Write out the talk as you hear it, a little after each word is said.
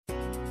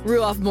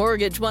Ruoff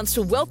Mortgage wants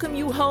to welcome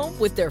you home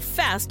with their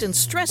fast and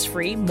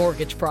stress-free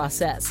mortgage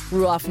process.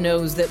 Ruoff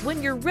knows that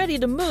when you're ready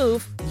to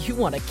move, you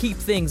want to keep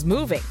things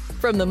moving.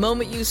 From the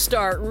moment you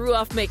start,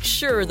 Ruoff makes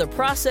sure the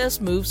process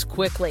moves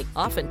quickly,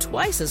 often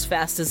twice as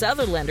fast as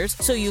other lenders,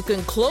 so you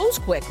can close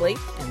quickly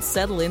and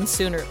settle in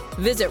sooner.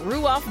 Visit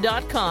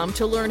ruoff.com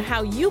to learn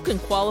how you can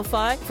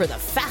qualify for the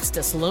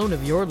fastest loan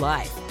of your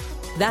life.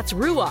 That's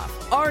Ruoff,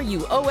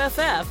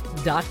 RUOFF.com.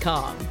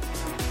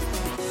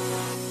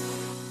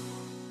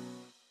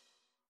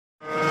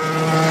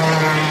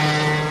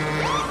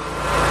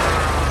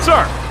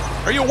 Sir,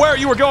 are you aware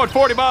you were going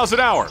 40 miles an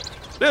hour?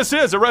 This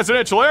is a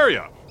residential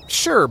area.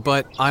 Sure,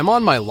 but I'm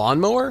on my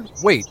lawnmower?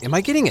 Wait, am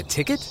I getting a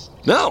ticket?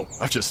 No,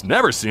 I've just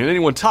never seen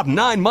anyone top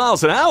 9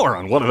 miles an hour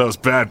on one of those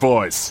bad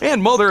boys.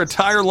 And mow their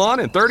entire lawn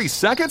in 30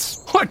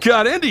 seconds? What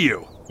got into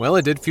you? Well,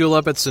 I did fuel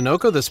up at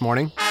Sunoco this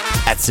morning.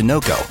 At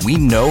Sunoco, we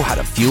know how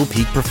to fuel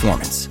peak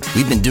performance.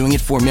 We've been doing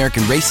it for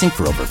American racing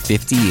for over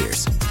 50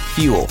 years.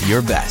 Fuel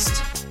your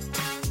best.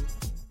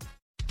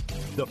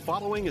 The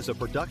following is a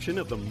production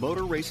of the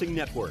Motor Racing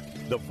Network,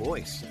 the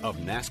voice of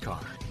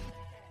NASCAR.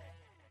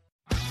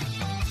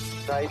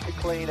 Nice and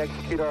clean,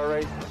 execute our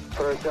race.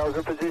 Put ourselves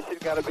in position,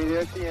 got to be there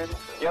at the end.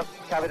 Yep,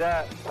 copy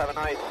that. Have a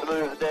nice,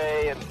 smooth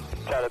day and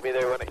try to be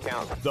there when it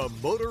counts. The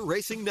Motor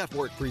Racing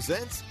Network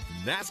presents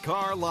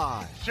NASCAR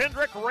Live.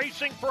 Cindric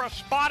racing for a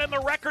spot in the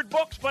record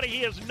books, but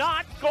he is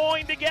not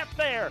going to get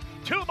there.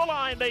 To the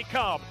line they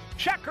come.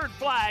 Checkered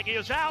flag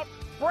is out.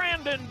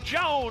 Brandon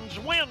Jones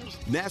wins.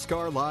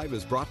 NASCAR Live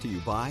is brought to you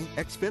by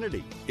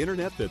Xfinity,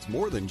 internet that's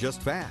more than just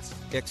fast.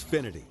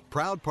 Xfinity,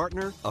 proud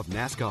partner of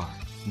NASCAR.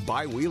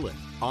 By Whelen,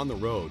 on the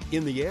road,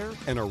 in the air,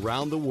 and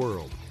around the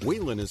world.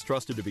 Whelen is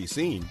trusted to be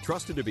seen,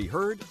 trusted to be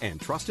heard, and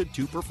trusted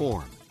to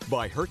perform.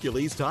 By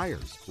Hercules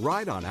Tires,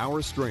 ride on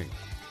our strength.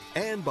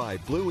 And by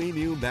Blue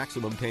Emu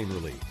Maximum Pain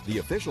Relief, the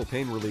official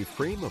pain relief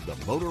cream of the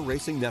Motor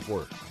Racing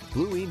Network.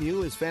 Blue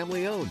Emu is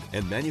family owned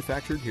and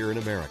manufactured here in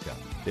America.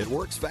 It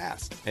works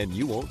fast, and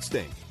you won't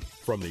stink.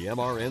 From the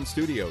MRN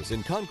studios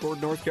in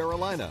Concord, North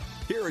Carolina,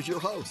 here is your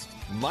host,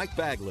 Mike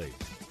Bagley.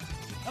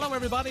 Hello,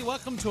 everybody.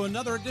 Welcome to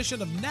another edition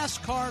of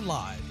NASCAR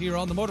Live here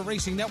on the Motor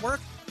Racing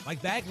Network.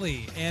 Mike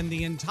Bagley and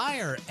the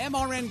entire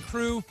MRN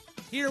crew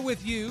here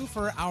with you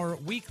for our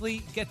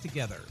weekly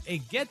get-together. A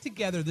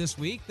get-together this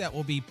week that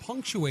will be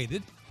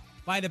punctuated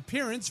by an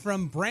appearance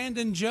from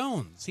Brandon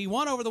Jones. He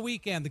won over the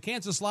weekend the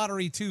Kansas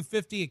Lottery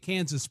 250 at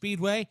Kansas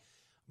Speedway.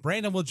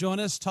 Brandon will join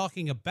us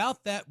talking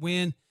about that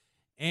win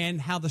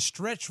and how the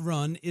stretch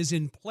run is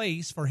in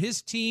place for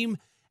his team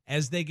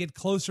as they get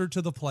closer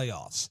to the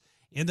playoffs.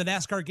 In the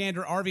NASCAR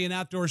Gander RV and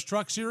Outdoors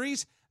Truck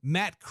Series,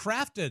 Matt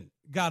Crafton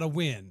got a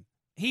win.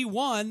 He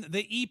won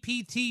the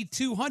EPT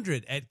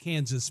 200 at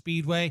Kansas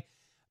Speedway.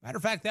 Matter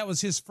of fact, that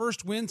was his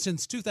first win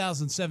since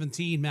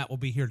 2017. Matt will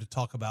be here to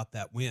talk about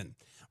that win.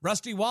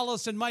 Rusty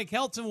Wallace and Mike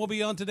Helton will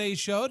be on today's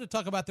show to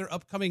talk about their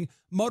upcoming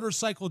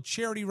motorcycle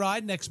charity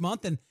ride next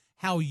month and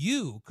how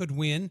you could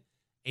win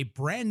a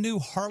brand new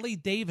Harley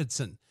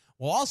Davidson.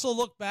 We'll also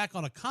look back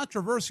on a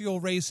controversial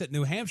race at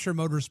New Hampshire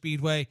Motor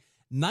Speedway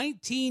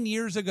 19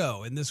 years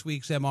ago in this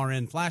week's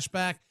MRN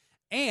Flashback.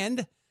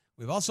 And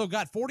we've also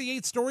got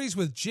 48 stories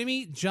with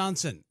Jimmy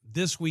Johnson,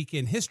 this week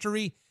in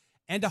history,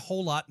 and a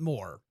whole lot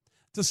more.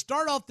 To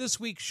start off this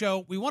week's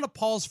show, we want to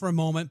pause for a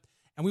moment,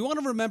 and we want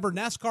to remember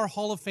NASCAR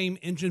Hall of Fame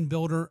engine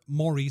builder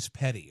Maurice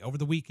Petty. Over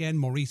the weekend,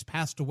 Maurice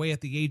passed away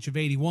at the age of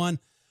 81.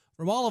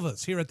 From all of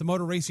us here at the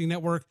Motor Racing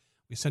Network,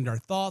 we send our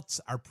thoughts,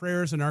 our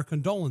prayers, and our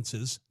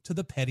condolences to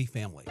the Petty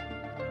family.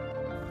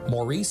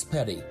 Maurice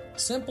Petty,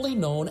 simply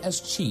known as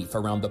Chief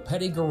around the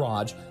Petty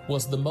Garage,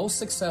 was the most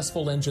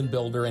successful engine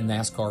builder in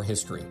NASCAR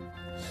history.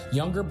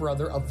 Younger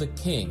brother of the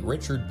King,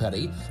 Richard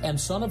Petty, and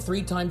son of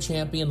three-time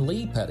champion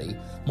Lee Petty,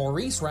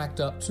 Maurice racked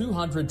up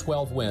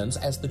 212 wins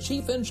as the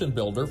chief engine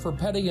builder for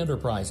Petty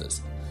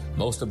Enterprises.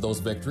 Most of those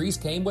victories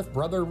came with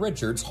brother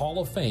Richard's Hall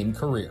of Fame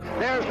career.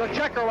 There's the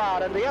checker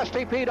rod and the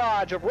STP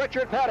Dodge of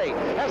Richard Petty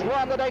has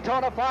won the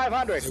Daytona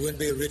 500. It wouldn't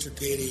be a Richard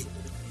Petty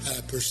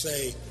per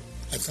se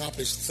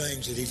accomplished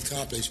things that he's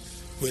accomplished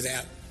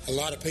without a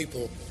lot of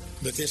people,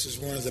 but this is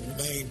one of the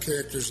main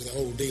characters of the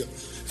whole deal.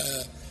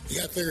 You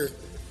got to figure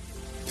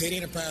Petty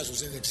Enterprise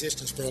was in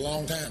existence for a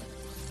long time,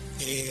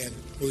 and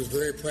we were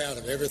very proud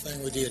of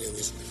everything we did. It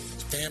was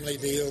a family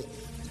deal.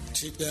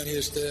 Chief done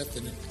his stuff,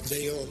 and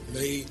Dale,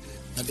 me,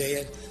 my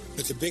dad.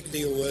 But the big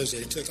deal was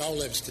that it took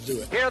all of us to do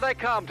it. Here they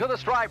come to the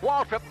stripe.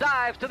 Waltrip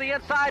dives to the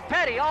inside.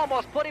 Petty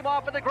almost put him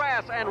off in the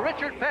grass, and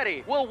Richard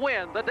Petty will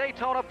win the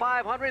Daytona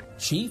 500.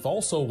 Chief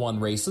also won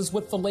races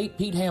with the late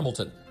Pete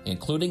Hamilton,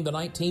 including the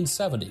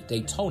 1970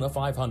 Daytona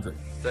 500.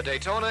 The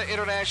Daytona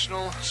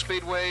International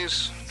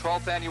Speedway's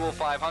 12th annual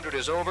 500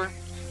 is over.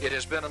 It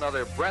has been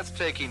another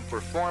breathtaking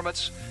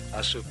performance,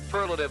 a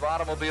superlative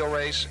automobile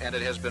race, and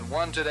it has been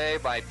won today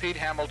by Pete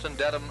Hamilton,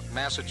 Dedham,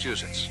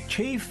 Massachusetts.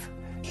 Chief,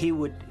 he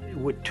would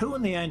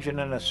tune the engine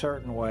in a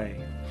certain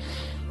way,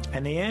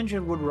 and the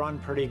engine would run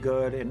pretty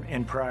good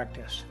in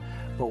practice.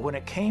 But when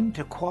it came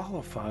to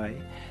qualify,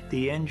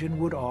 the engine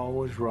would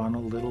always run a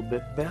little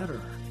bit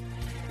better.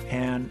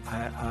 And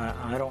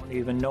I don't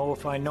even know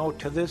if I know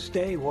to this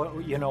day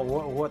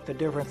what the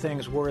different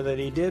things were that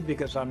he did,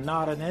 because I'm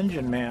not an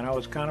engine man. I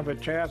was kind of a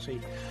chassis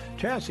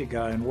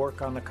guy and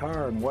work on the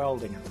car and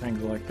welding and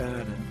things like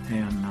that.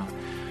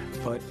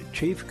 But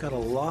Chief got a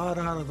lot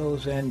out of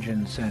those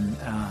engines,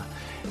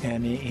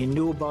 and he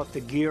knew about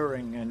the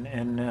gearing,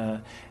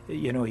 and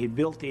he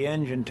built the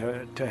engine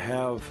to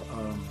have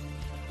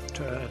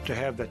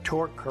the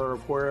torque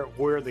curve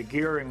where the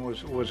gearing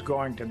was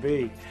going to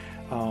be.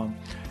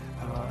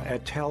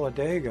 At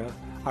Talladega,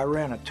 I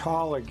ran a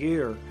taller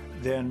gear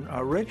than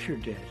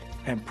Richard did,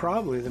 and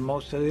probably than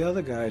most of the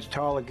other guys.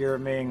 Taller gear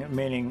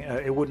meaning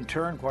it wouldn't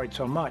turn quite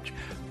so much,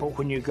 but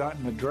when you got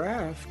in the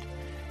draft,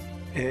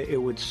 it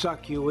would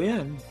suck you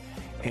in,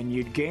 and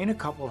you'd gain a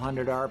couple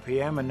hundred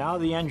RPM, and now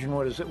the engine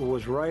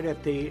was right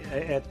at the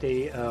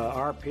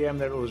RPM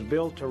that it was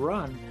built to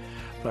run.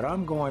 But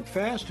I'm going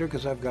faster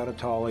because I've got a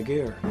taller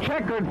gear.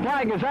 Checkered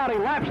flag is out. He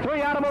laps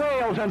 3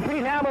 automobiles, and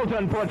Pete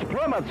Hamilton puts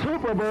Plymouth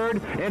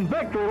Superbird in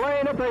victory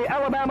lane at the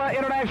Alabama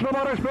International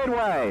Motor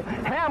Speedway.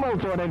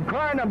 Hamilton in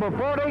car number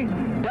 40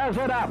 does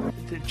it up.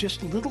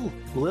 Just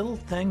little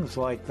things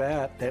like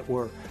that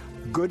were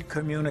good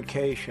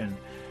communication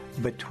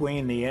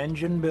between the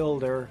engine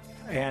builder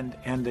and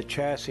the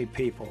chassis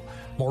people.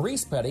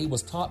 Maurice Petty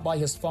was taught by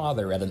his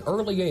father at an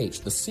early age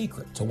the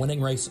secret to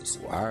winning races.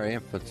 Our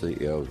infancy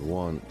was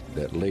one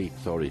that Lee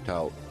sort of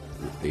taught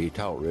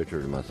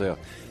Richard and myself.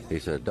 He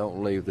said,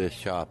 don't leave this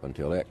shop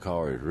until that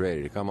car is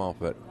ready to come off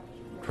that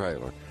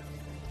trailer,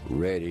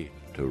 ready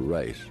to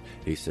race.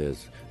 He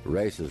says,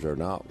 races are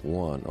not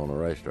won on a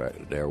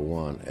racetrack, they're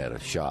won at a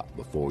shop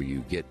before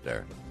you get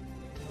there.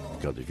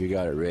 Because if you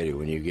got it ready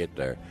when you get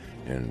there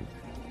and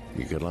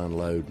you can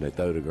unload and they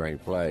throw the green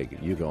flag,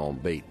 you're going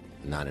to beat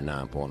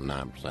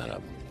 99.9% of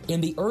them.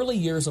 In the early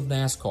years of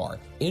NASCAR,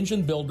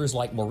 engine builders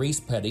like Maurice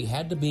Petty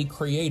had to be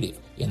creative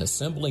in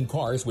assembling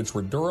cars which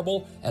were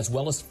durable as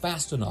well as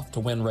fast enough to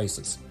win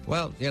races.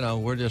 Well,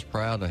 we're just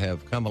proud to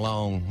have come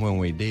along when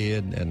we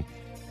did, and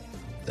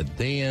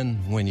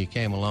then when you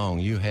came along,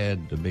 you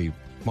had to be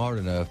smart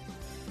enough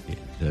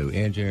to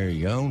engineer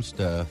your own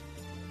stuff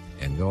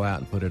and go out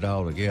and put it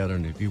all together,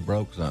 and if you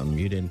broke something,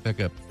 you didn't pick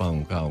up the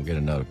phone call and get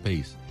another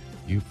piece.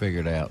 You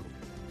figured out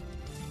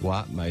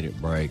what made it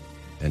break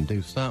and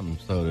do something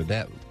so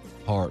that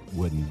part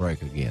wouldn't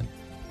break again.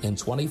 In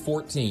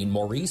 2014,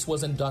 Maurice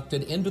was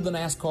inducted into the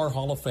NASCAR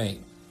Hall of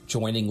Fame,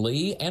 joining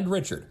Lee and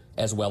Richard,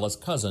 as well as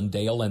cousin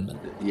Dale Inman.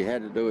 You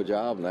had to do a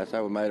job, and that's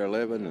how we made our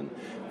living, and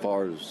as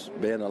far as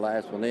being the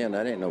last one in,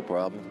 that ain't no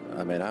problem.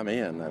 I mean, I'm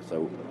in,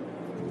 so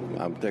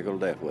I'm tickled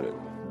to death with it.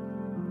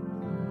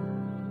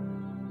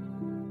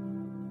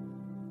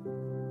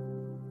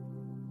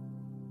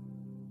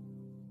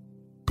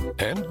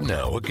 And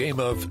now a game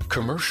of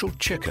Commercial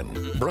Chicken,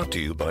 brought to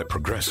you by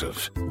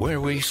Progressive, where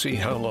we see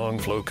how long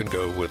Flo can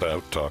go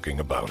without talking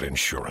about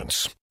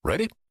insurance.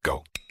 Ready?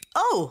 Go.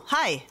 Oh,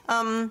 hi.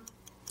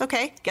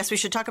 Okay, guess we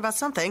should talk about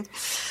something.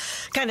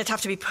 Kind of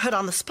tough to be put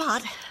on the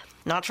spot.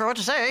 Not sure what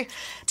to say.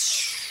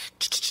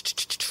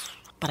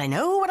 But I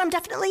know what I'm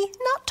definitely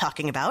not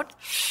talking about.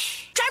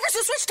 Drivers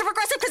who switch to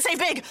Progressive could save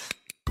big.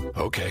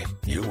 Okay,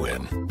 you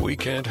win. We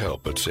can't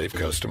help but save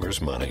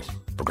customers money.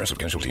 Progressive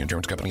Casualty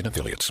Insurance Company and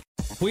Affiliates.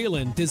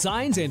 Whelen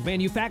designs and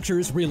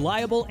manufactures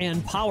reliable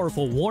and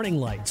powerful warning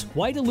lights,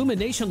 white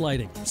illumination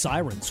lighting,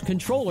 sirens,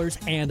 controllers,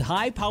 and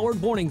high-powered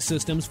warning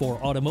systems for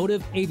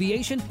automotive,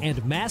 aviation,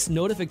 and mass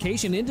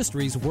notification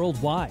industries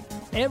worldwide.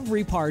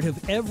 Every part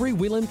of every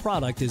Whelen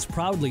product is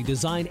proudly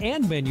designed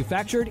and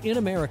manufactured in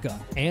America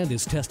and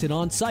is tested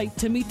on site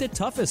to meet the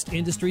toughest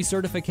industry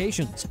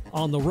certifications.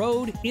 On the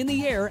road, in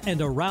the air,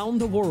 and around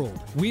the world,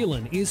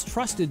 Whelen is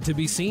trusted to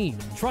be seen,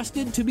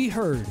 trusted to be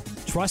heard,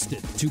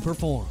 trusted to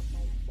perform.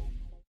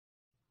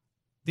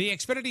 The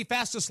Xfinity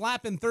fastest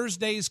lap in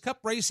Thursday's Cup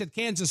race at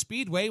Kansas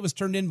Speedway was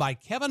turned in by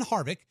Kevin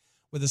Harvick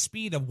with a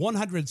speed of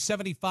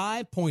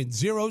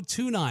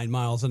 175.029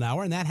 miles an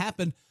hour, and that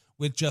happened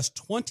with just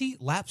 20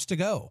 laps to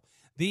go.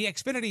 The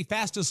Xfinity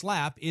fastest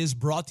lap is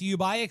brought to you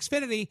by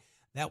Xfinity.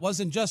 That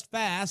wasn't just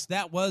fast,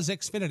 that was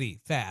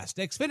Xfinity Fast.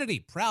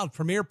 Xfinity, proud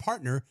premier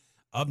partner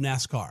of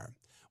NASCAR.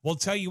 We'll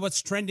tell you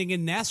what's trending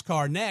in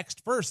NASCAR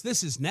next. First,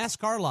 this is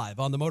NASCAR Live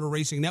on the Motor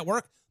Racing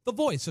Network, the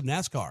voice of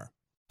NASCAR.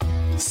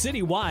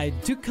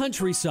 Citywide to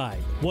countryside.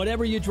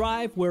 Whatever you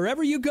drive,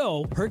 wherever you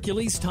go,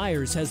 Hercules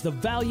Tires has the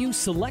value,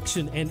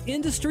 selection, and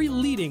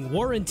industry-leading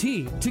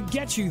warranty to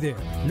get you there,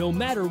 no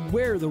matter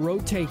where the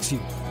road takes you.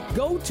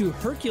 Go to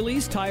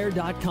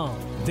HerculesTire.com.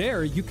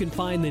 There you can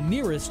find the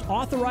nearest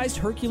authorized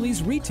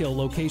Hercules retail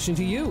location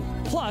to you.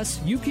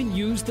 Plus, you can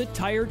use the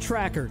Tire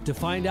Tracker to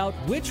find out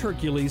which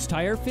Hercules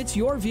tire fits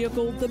your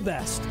vehicle the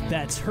best.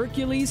 That's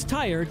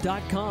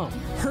HerculesTire.com.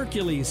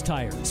 Hercules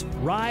Tires.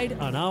 Ride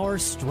on our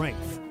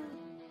strength.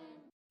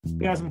 Hey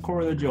guys, I'm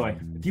Corey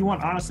LaJoy. If you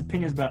want honest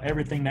opinions about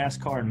everything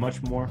NASCAR and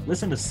much more,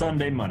 listen to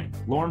Sunday Money.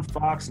 Lauren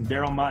Fox and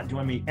Daryl Mott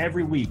join me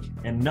every week,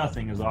 and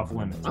nothing is off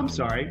limits. I'm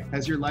sorry,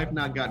 has your life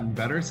not gotten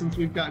better since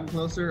we've gotten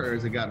closer, or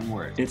has it gotten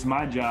worse? It's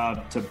my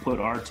job to put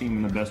our team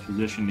in the best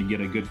position to get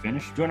a good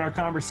finish. Join our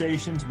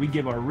conversations. We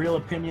give our real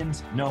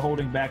opinions, no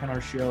holding back on our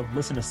show.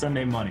 Listen to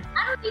Sunday Money.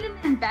 I don't need an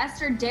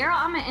investor, Daryl.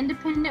 I'm an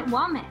independent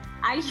woman.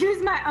 I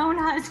use my own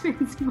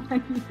husband's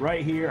money.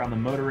 Right here on the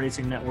Motor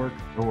Racing Network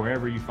or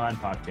wherever you find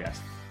podcasts.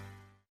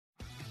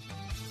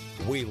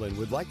 Whelen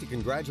would like to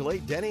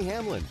congratulate Denny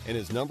Hamlin and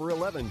his number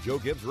 11 Joe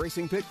Gibbs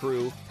Racing Pit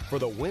Crew for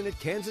the win at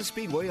Kansas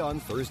Speedway on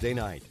Thursday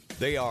night.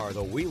 They are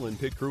the Whelen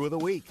Pit Crew of the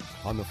Week.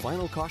 On the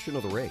final caution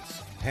of the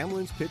race,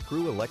 Hamlin's pit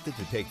crew elected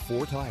to take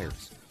 4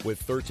 tires.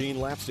 With 13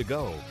 laps to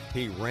go,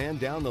 he ran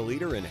down the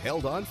leader and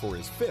held on for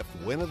his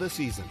 5th win of the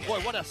season.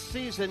 Boy, what a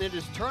season it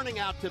is turning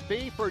out to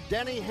be for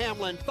Denny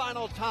Hamlin.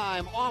 Final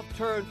time off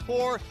turn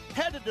 4,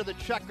 headed to the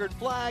checkered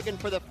flag,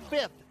 and for the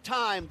 5th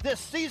time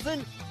this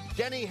season,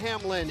 Denny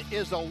Hamlin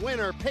is a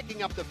winner,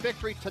 picking up the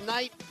victory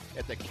tonight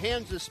at the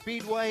Kansas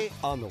Speedway.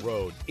 On the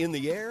road, in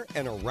the air,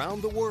 and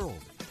around the world,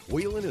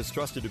 Whelen is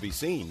trusted to be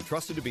seen,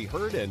 trusted to be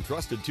heard, and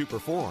trusted to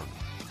perform.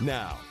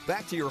 Now,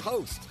 back to your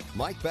host,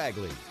 Mike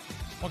Bagley.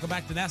 Welcome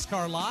back to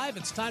NASCAR Live.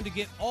 It's time to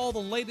get all the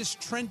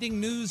latest trending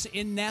news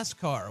in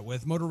NASCAR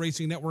with Motor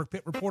Racing Network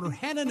pit reporter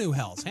Hannah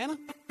Newhouse. Hannah?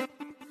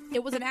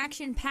 It was an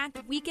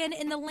action-packed weekend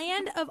in the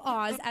land of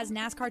Oz as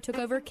NASCAR took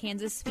over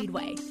Kansas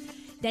Speedway.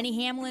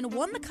 Denny Hamlin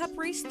won the Cup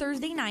race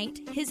Thursday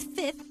night, his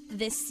 5th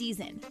this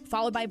season,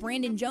 followed by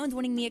Brandon Jones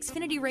winning the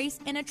Xfinity race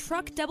and a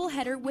truck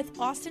doubleheader with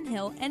Austin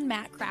Hill and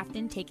Matt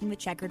Crafton taking the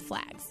checkered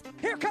flags.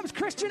 Here comes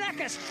Christian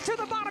Eckes to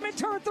the bottom in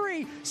turn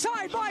 3,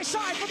 side by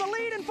side for the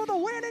lead and for the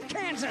win in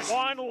Kansas.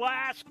 One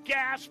last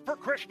gasp for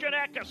Christian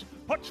Eckes.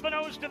 Puts the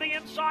nose to the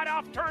inside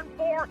off turn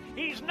 4.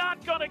 He's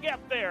not going to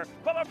get there.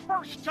 For the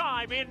first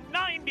time in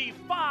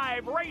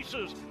 95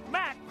 races,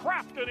 Matt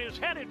Crafton is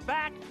headed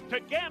back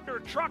to Gander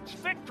Truck's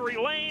victory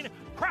lane.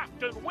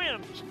 Crafton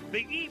wins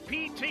the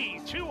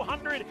EPT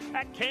 200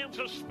 at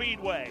Kansas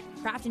Speedway.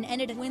 Crafton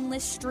ended a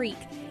winless streak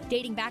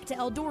dating back to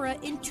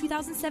Eldora in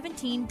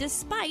 2017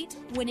 despite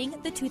winning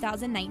the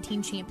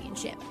 2019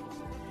 championship.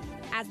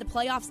 As the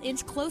playoffs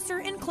inch closer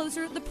and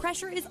closer, the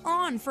pressure is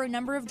on for a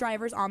number of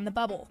drivers on the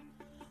bubble.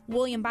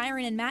 William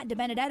Byron and Matt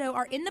DiBenedetto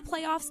are in the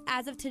playoffs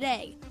as of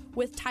today,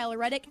 with Tyler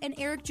Reddick and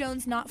Eric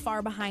Jones not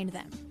far behind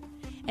them.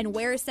 And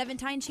where is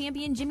 7-time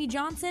champion Jimmy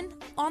Johnson?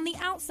 On the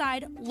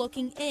outside,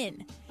 looking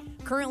in.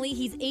 Currently,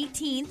 he's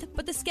 18th,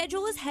 but the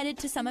schedule is headed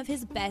to some of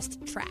his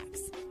best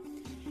tracks.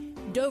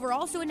 Dover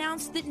also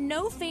announced that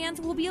no fans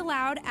will be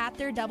allowed at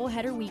their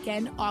doubleheader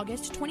weekend,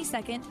 August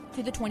 22nd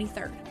through the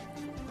 23rd.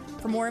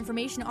 For more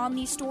information on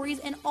these stories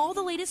and all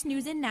the latest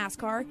news in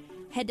NASCAR,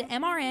 head to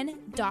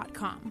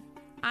mrn.com.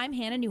 I'm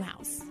Hannah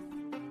Newhouse.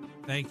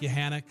 Thank you,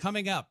 Hannah.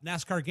 Coming up,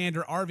 NASCAR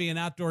Gander RV and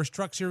Outdoors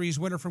Truck Series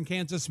winner from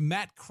Kansas,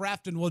 Matt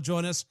Crafton, will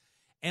join us.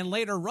 And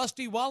later,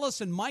 Rusty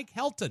Wallace and Mike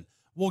Helton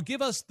will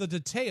give us the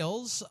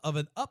details of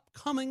an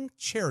upcoming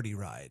charity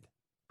ride.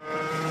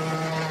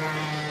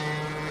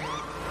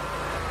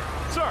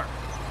 Sir,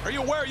 are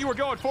you aware you were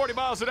going 40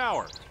 miles an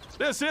hour?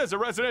 This is a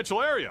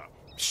residential area.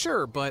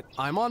 Sure, but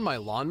I'm on my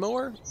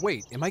lawnmower.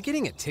 Wait, am I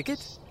getting a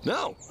ticket?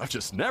 No, I've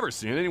just never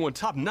seen anyone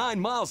top 9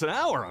 miles an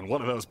hour on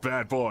one of those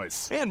bad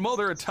boys. And mow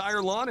their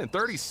entire lawn in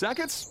 30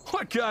 seconds?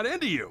 What got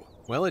into you?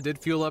 Well, it did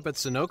fuel up at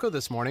Sunoco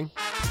this morning.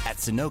 At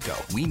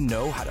Sunoco, we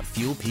know how to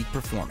fuel peak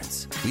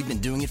performance. We've been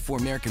doing it for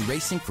American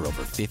racing for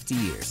over 50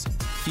 years.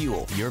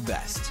 Fuel your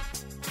best.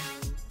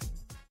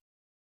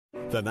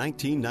 The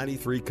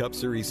 1993 Cup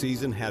Series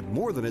season had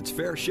more than its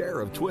fair share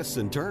of twists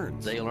and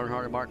turns. Dale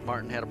Earnhardt and Mark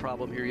Martin had a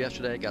problem here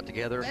yesterday, got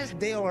together. That's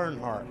Dale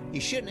Earnhardt. He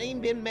shouldn't have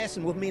even been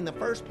messing with me in the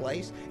first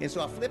place, and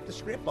so I flipped the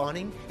script on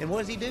him, and what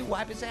does he do?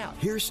 Wipe us out.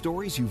 Here's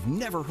stories you've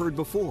never heard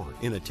before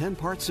in a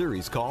 10-part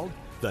series called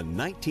The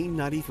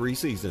 1993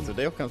 Season. So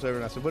Dale comes over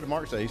and I said, what did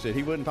Mark say? He said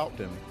he wouldn't talk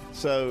to me.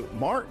 So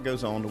Mark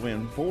goes on to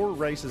win 4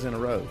 races in a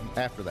row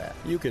after that.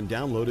 You can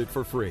download it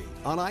for free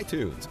on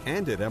iTunes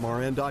and at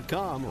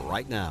mrn.com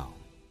right now.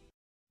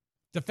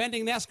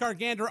 Defending NASCAR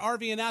Gander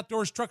RV and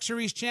Outdoors Truck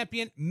Series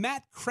champion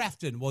Matt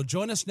Crafton will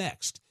join us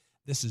next.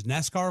 This is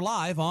NASCAR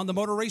Live on the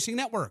Motor Racing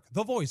Network,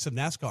 the voice of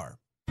NASCAR.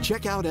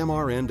 Check out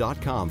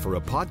mrn.com for a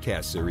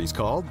podcast series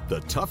called The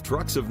Tough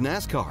Trucks of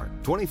NASCAR.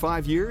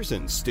 25 years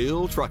and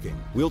still trucking.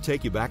 We'll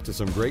take you back to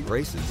some great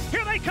races.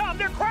 Here they come.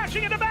 They're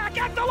crashing in the back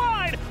at the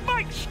line.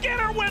 Mike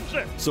Skinner wins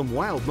it. Some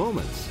wild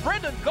moments.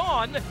 Brendan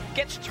Gaughan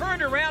gets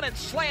turned around and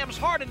slams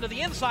hard into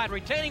the inside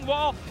retaining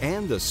wall.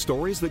 And the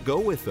stories that go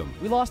with them.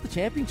 We lost the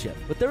championship,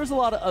 but there was a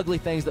lot of ugly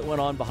things that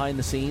went on behind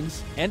the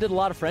scenes. Ended a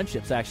lot of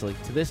friendships, actually,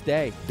 to this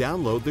day.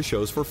 Download the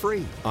shows for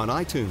free on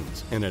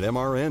iTunes and at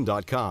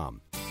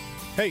mrn.com.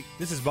 Hey,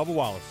 this is Bubba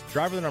Wallace,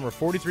 driver of the number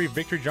 43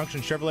 Victory Junction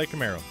Chevrolet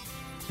Camaro.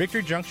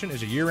 Victory Junction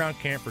is a year-round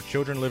camp for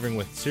children living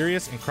with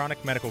serious and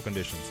chronic medical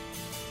conditions.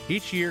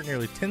 Each year,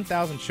 nearly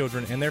 10,000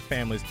 children and their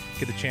families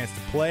get the chance to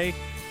play,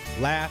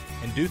 laugh,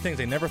 and do things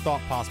they never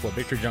thought possible at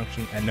Victory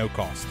Junction at no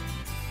cost.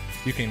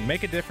 You can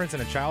make a difference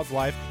in a child's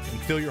life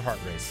and feel your heart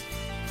race.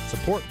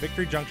 Support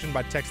Victory Junction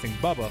by texting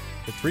BUBBA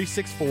to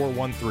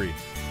 36413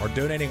 or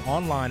donating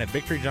online at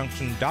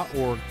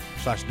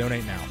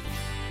victoryjunction.org/donate now.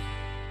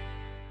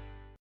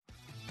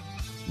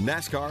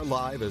 NASCAR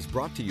Live is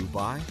brought to you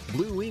by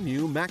Blue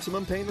Emu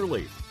Maximum Pain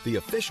Relief, the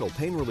official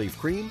pain relief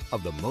cream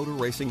of the Motor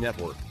Racing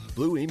Network.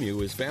 Blue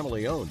Emu is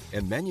family owned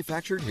and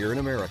manufactured here in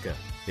America.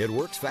 It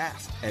works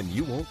fast and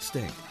you won't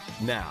stink.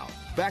 Now,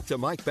 back to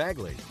Mike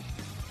Bagley.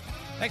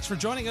 Thanks for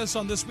joining us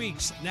on this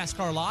week's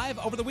NASCAR Live.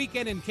 Over the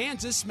weekend in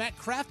Kansas, Matt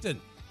Crafton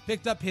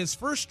picked up his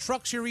first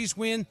Truck Series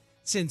win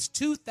since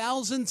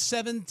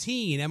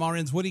 2017.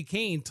 MRN's Woody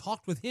Kane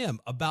talked with him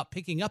about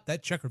picking up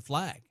that checkered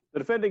flag. The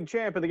defending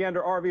champ of the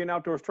Gander RV and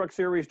Outdoors Truck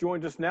Series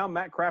joins us now.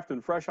 Matt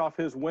Crafton, fresh off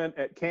his win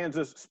at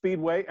Kansas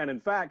Speedway. And in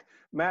fact,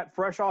 Matt,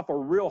 fresh off a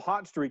real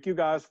hot streak. You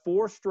guys,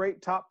 4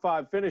 straight top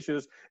 5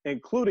 finishes,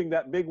 including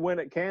that big win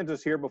at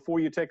Kansas here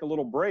before you take a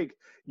little break.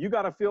 You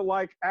got to feel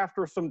like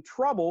after some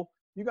trouble,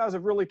 you guys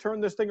have really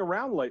turned this thing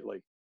around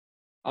lately.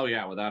 Oh,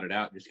 yeah, without a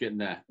doubt. Just getting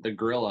the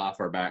grill off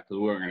our back, because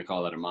we weren't going to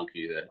call that a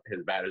monkey.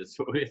 As bad as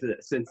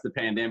since the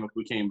pandemic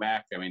we came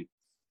back, I mean,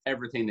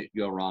 everything that could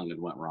go wrong had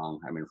went wrong.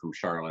 I mean, from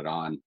Charlotte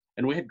on.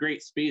 And we had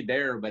great speed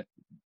there, but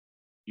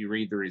you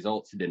read the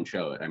results, it didn't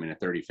show it. I mean, a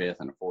 35th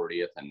and a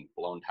 40th and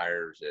blown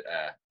tires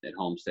at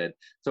Homestead.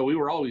 So we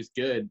were always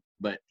good,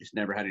 but just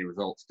never had any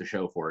results to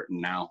show for it.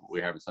 And now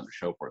we're having something to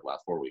show for it the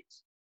last 4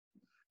 weeks.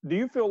 Do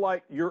you feel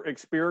like your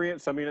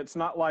experience, I mean, it's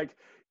not like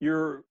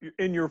you're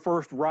in your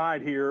first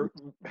ride here,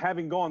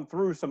 having gone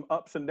through some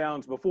ups and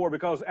downs before,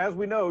 because as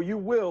we know, you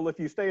will, if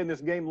you stay in this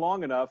game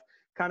long enough,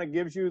 kind of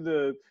gives you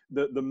the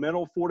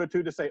mental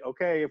fortitude to say,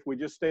 okay, if we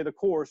just stay the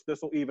course,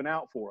 this will even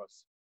out for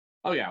us.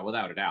 Oh, yeah,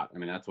 without a doubt. I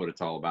mean, that's what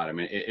it's all about. I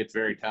mean, it's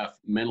very tough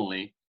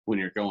mentally when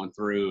you're going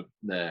through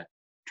the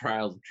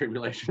trials and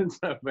tribulations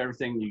of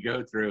everything you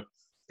go through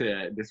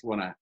to just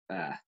want to,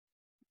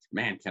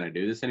 man, can I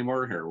do this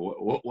anymore?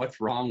 Or what's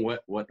wrong?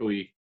 What do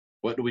we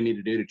need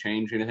to do to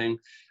change anything?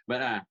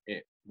 But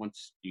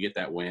once you get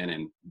that win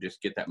and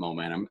just get that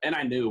momentum, and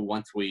I knew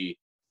once the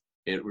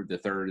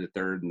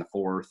third and the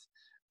fourth,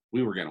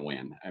 we were going to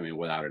win. I mean,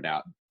 without a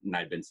doubt. And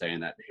I've been saying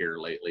that here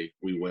lately.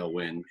 We will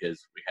win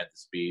because we had the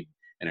speed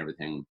and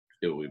everything to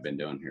do what we've been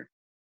doing here.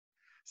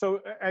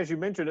 So as you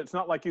mentioned, it's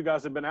not like you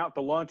guys have been out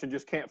to lunch and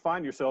just can't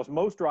find yourselves.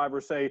 Most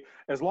drivers say,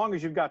 as long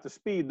as you've got the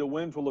speed, the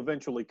wins will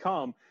eventually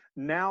come.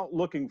 Now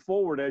looking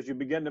forward, as you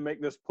begin to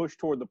make this push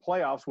toward the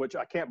playoffs, which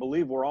I can't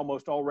believe we're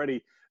almost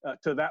already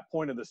to that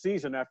point of the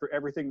season after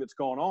everything that's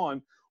gone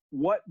on,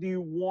 what do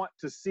you want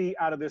to see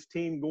out of this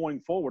team going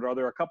forward? Are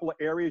there a couple of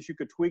areas you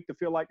could tweak to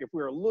feel like if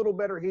we're a little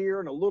better here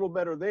and a little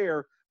better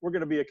there, we're going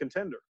to be a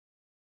contender?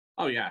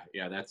 Oh, yeah.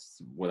 Yeah,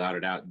 that's without a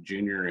doubt.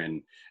 Junior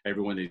and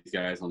every one of these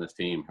guys on this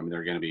team, I mean,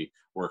 they're going to be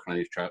working on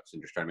these trucks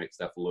and just trying to make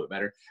stuff a little bit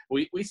better.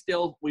 We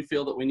feel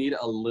that we need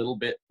a little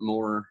bit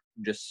more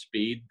just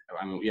speed.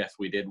 I mean, yes,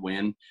 we did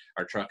win.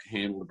 Our truck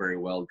handled very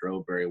well,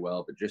 drove very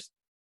well, but just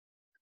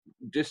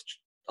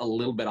a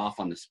little bit off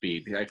on the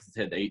speed. Like I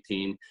said,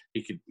 18,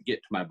 he could get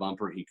to my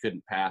bumper. He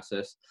couldn't pass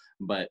us,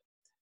 but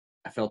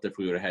I felt if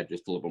we would have had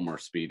just a little bit more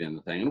speed in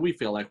the thing, and we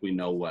feel like we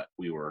know where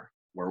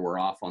we're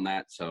off on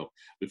that, so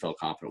we felt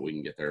confident we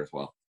can get there as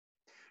well.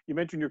 You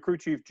mentioned your crew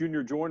chief,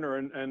 Junior Joyner,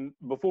 and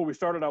before we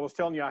started, I was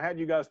telling you I had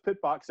you guys pit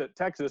box at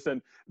Texas,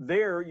 and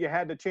there you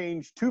had to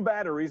change 2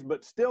 batteries,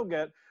 but still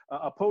get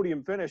a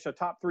podium finish, a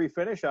top 3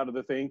 finish out of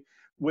the thing.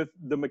 With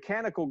the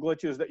mechanical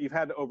glitches that you've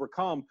had to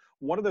overcome,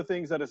 one of the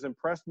things that has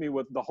impressed me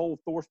with the whole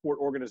ThorSport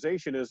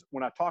organization is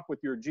when I talked with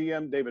your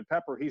GM, David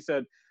Pepper, he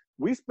said,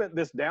 we spent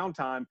this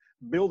downtime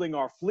building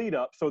our fleet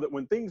up so that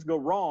when things go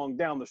wrong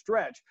down the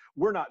stretch,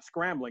 we're not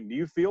scrambling. Do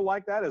you feel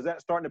like that? Is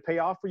that starting to pay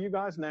off for you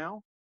guys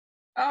now?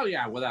 Oh,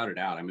 yeah, without a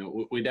doubt. I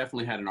mean, we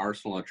definitely had an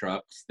arsenal of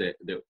trucks that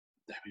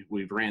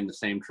we've ran the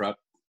same truck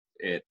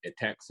at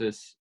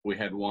Texas. We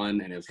had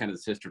one, and it was kind of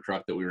the sister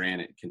truck that we ran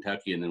at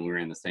Kentucky, and then we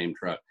ran the same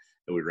truck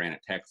that we ran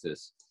at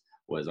Texas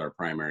was our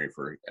primary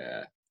for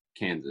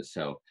Kansas.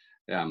 So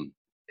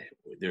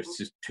there's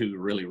just 2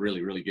 really,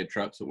 really, really good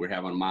trucks that we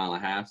have on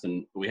 1.5 miles,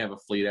 and we have a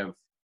fleet of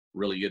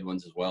really good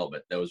ones as well,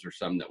 but those are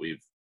some that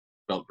we've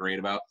felt great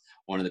about.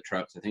 One of the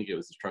trucks, I think it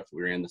was the truck that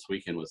we ran this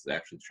weekend, was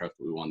actually the truck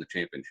that we won the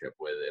championship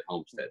with at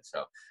Homestead.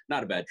 So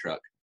not a bad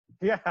truck.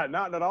 Yeah,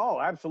 not at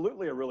all.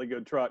 Absolutely a really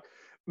good truck.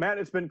 Matt,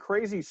 it's been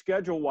crazy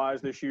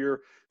schedule-wise this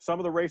year. Some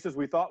of the races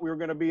we thought we were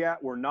going to be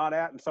at, we're not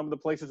at, and some of the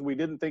places we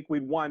didn't think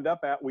we'd wind up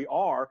at, we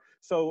are.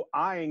 So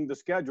eyeing the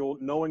schedule,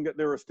 knowing that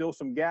there are still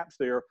some gaps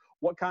there,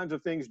 what kinds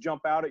of things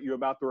jump out at you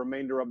about the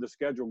remainder of the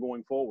schedule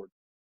going forward?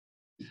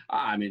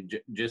 I mean,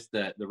 just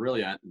the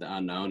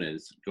unknown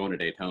is going to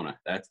Daytona.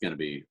 That's going to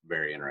be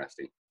very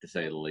interesting, to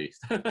say the least,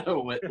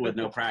 with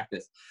no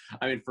practice.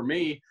 I mean, for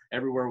me,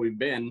 everywhere we've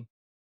been,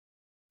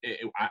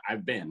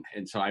 I've been,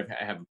 and so I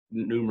have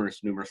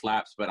numerous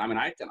laps. But I mean,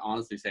 I can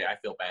honestly say I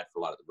feel bad for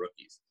a lot of the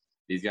rookies.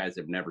 These guys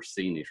have never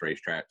seen these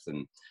racetracks,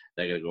 and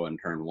they got to go in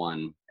turn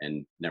 1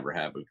 and never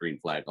have a green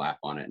flag lap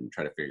on it and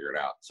try to figure it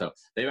out. So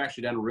they've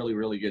actually done a really,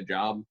 really good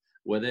job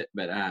with it.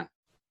 But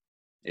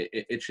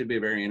it should be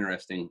a very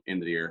interesting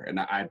end of the year. And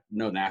I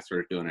know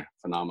NASCAR is doing a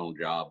phenomenal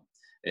job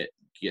at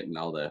getting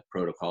all the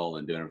protocol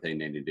and doing everything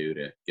they need to do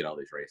to get all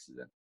these races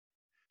in.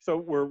 So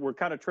we're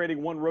kind of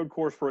trading one road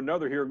course for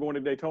another here, going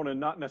to Daytona and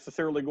not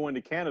necessarily going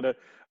to Canada.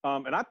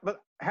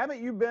 But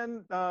haven't you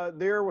been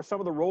there with some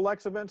of the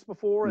Rolex events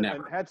before and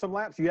had some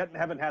laps? You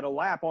haven't had a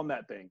lap on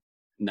that thing.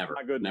 Never.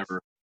 My goodness.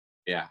 Never.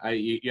 Yeah,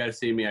 you got to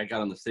see me. I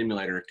got on the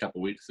simulator a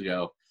couple weeks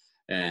ago,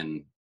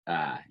 and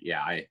I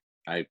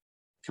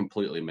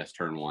completely missed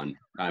turn one.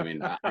 I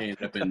mean, I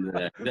ended up in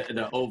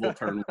the oval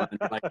turn one.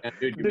 Like,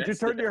 dude, did you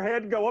turn your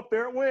head and go, up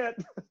there it went?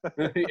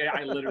 Yeah,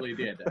 I literally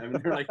did. I mean,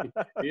 they're like,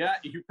 yeah,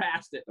 you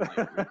passed it.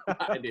 Like,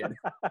 I did.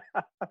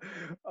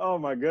 Oh,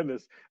 my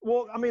goodness.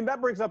 Well, I mean,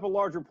 that brings up a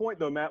larger point,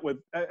 though, Matt, with,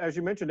 as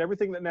you mentioned,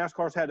 everything that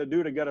NASCAR's had to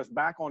do to get us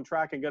back on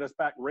track and get us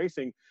back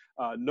racing,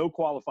 no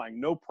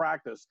qualifying, no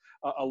practice,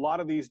 a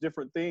lot of these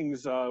different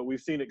things,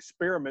 we've seen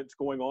experiments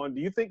going on. Do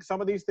you think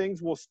some of these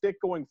things will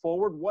stick going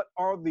forward? What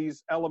are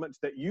these elements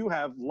that you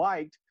have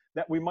liked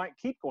that we might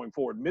keep going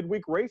forward?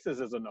 Midweek races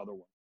is another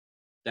one.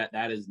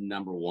 That is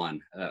number one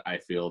I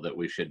feel that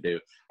we should do,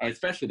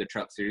 especially the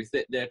Truck Series.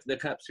 The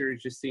Cup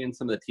Series, just seeing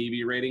some of the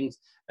TV ratings,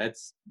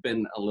 that's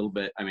been a little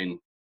bit, I mean,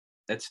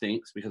 that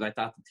stinks because I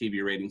thought the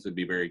TV ratings would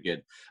be very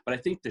good. But I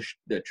think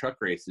the truck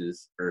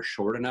races are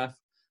short enough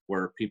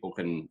where people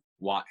can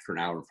watch for an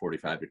hour and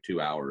 45 to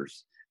 2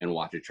 hours and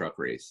watch a truck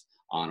race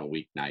on a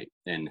weeknight.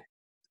 And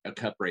a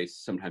Cup race,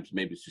 sometimes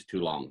maybe it's just too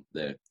long,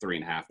 the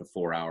 3.5 to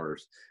 4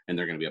 hours, and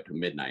they're going to be up to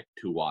midnight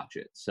to watch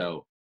it.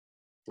 So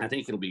I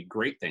think it'll be a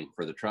great thing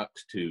for the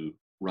trucks to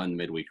run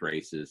midweek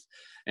races.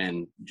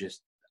 And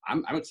just,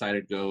 I'm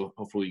excited to go.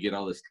 Hopefully we get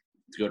all this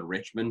to go to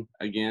Richmond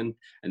again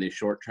and these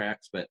short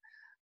tracks. But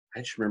I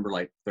just remember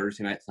like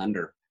Thursday Night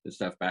Thunder and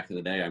stuff back in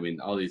the day. I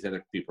mean, all these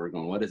other people are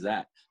going, what is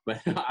that?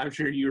 But I'm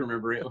sure you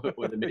remember it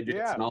with the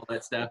midgets and all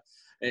that stuff.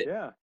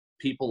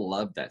 People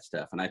love that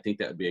stuff. And I think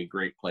that would be a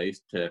great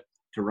place to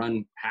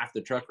run half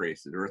the truck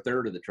races or a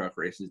third of the truck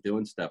races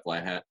doing stuff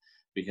like that.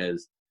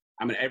 Because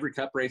I mean, every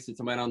Cup race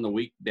that's been on the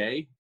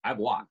weekday, I've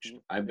watched.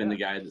 I've been the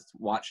guy that's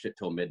watched it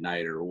till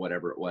midnight or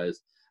whatever it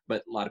was.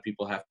 But a lot of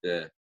people have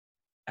to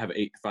have an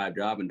 8 to 5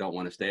 job and don't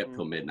want to stay up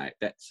till midnight.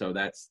 So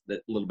that's a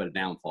little bit of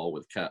downfall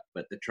with Cup.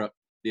 But the truck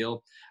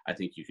deal, I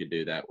think you could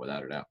do that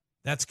without a doubt.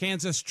 That's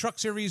Kansas Truck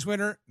Series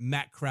winner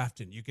Matt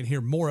Crafton. You can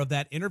hear more of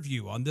that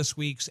interview on this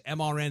week's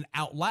MRN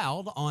Out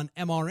Loud on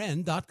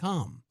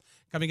MRN.com.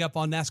 Coming up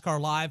on NASCAR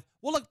Live,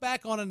 we'll look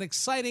back on an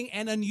exciting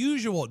and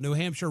unusual New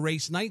Hampshire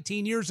race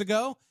 19 years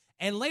ago.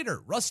 And later,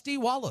 Rusty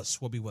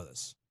Wallace will be with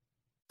us.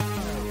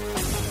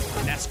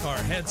 NASCAR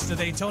heads to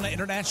Daytona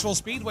International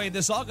Speedway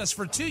this August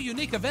for 2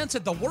 unique events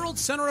at the World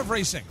Center of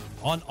Racing.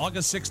 On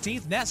August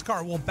 16th,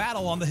 NASCAR will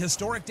battle on the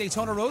historic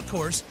Daytona Road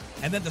Course,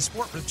 and then the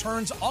sport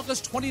returns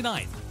August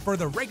 29th for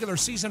the regular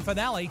season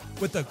finale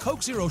with the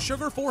Coke Zero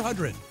Sugar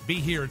 400. Be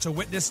here to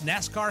witness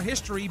NASCAR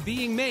history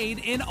being made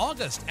in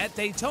August at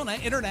Daytona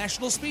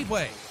International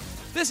Speedway.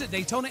 Visit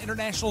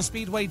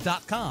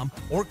DaytonaInternationalSpeedway.com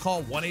or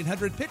call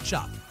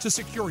 1-800-PIT-SHOP to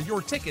secure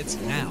your tickets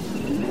now.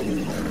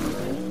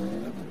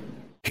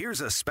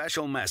 Here's a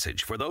special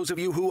message for those of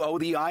you who owe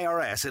the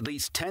IRS at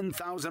least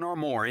 $10,000 or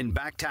more in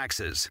back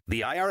taxes.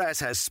 The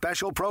IRS has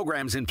special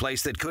programs in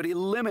place that could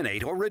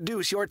eliminate or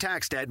reduce your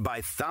tax debt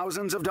by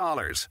thousands of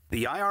dollars.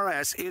 The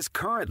IRS is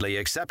currently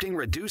accepting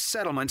reduced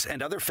settlements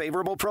and other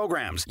favorable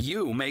programs.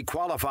 You may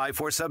qualify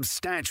for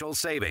substantial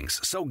savings,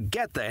 so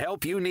get the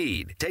help you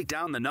need. Take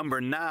down the number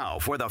now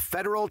for the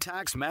Federal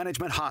Tax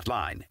Management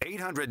Hotline,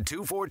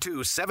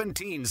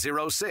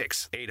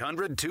 800-242-1706,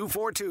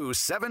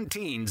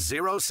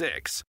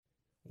 800-242-1706.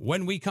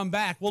 When we come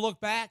back, we'll look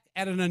back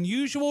at an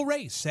unusual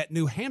race at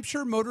New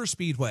Hampshire Motor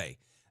Speedway.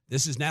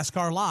 This is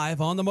NASCAR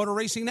Live on the Motor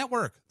Racing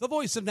Network, the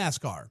voice of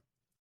NASCAR.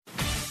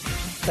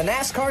 The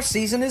NASCAR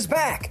season is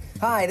back.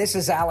 Hi, this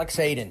is Alex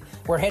Aiden.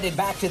 We're headed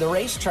back to the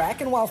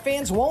racetrack, and while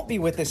fans won't be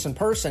with us in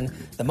person,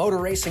 the Motor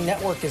Racing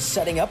Network is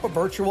setting up a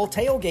virtual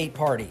tailgate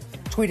party.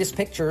 Tweet us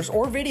pictures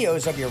or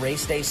videos of your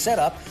race day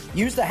setup.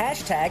 Use the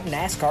hashtag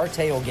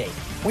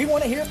NASCARTailgate. We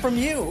want to hear from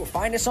you.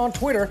 Find us on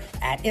Twitter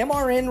at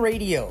MRN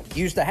Radio.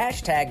 Use the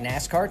hashtag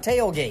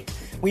NASCARTailgate.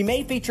 We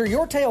may feature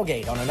your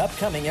tailgate on an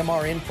upcoming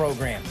MRN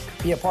program.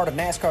 Be a part of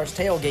NASCAR's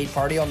tailgate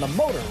party on the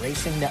Motor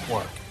Racing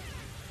Network.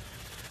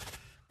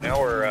 Now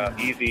we're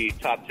easy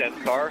top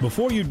 10 car.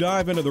 Before you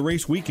dive into the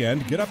race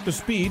weekend, get up to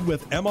speed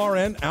with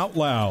MRN Out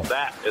Loud.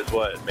 That is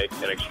what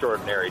makes an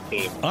extraordinary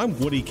team. I'm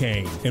Woody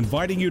Kane,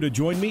 inviting you to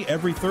join me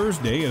every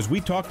Thursday as we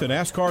talk to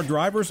NASCAR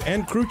drivers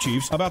and crew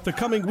chiefs about the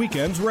coming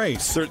weekend's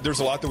race. There's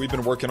a lot that we've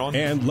been working on.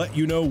 And let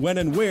you know when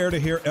and where to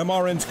hear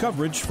MRN's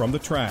coverage from the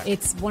track.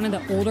 It's one of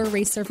the older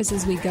race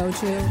surfaces we go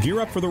to.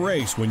 Gear up for the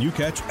race when you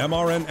catch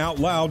MRN Out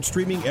Loud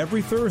streaming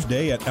every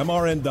Thursday at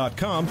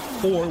MRN.com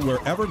or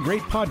wherever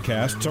great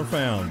podcasts are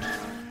found.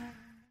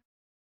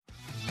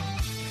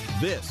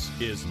 This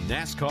is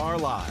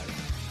NASCAR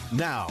Live.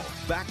 Now,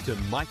 back to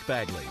Mike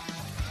Bagley.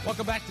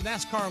 Welcome back to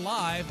NASCAR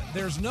Live.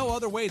 There's no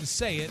other way to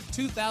say it.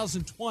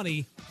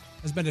 2020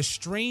 has been a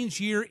strange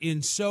year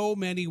in so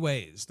many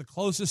ways. The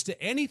closest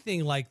to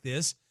anything like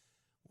this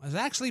was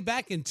actually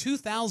back in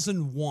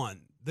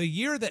 2001, the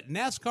year that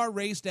NASCAR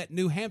raced at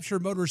New Hampshire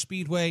Motor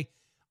Speedway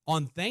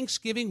on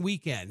Thanksgiving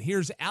weekend.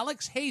 Here's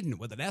Alex Hayden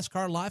with a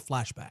NASCAR Live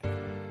flashback.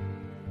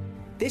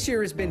 This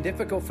year has been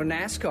difficult for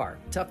NASCAR.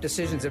 Tough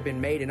decisions have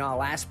been made in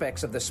all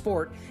aspects of the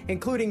sport,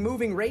 including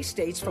moving race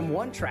dates from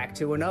one track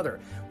to another.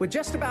 With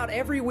just about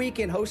every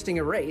weekend hosting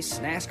a race,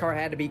 NASCAR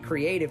had to be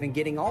creative in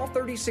getting all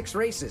 36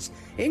 races,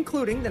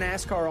 including the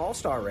NASCAR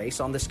All-Star race,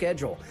 on the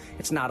schedule.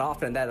 It's not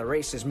often that a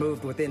race is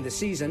moved within the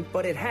season,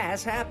 but it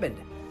has happened.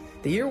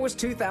 The year was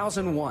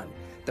 2001.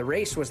 The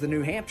race was the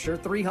New Hampshire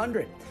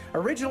 300.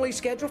 Originally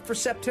scheduled for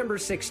September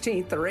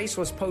 16th, the race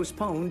was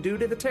postponed due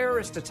to the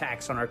terrorist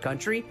attacks on our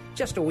country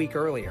just a week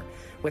earlier.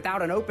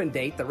 Without an open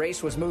date, the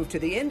race was moved to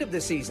the end of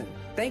the season,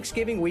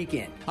 Thanksgiving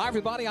weekend. Hi,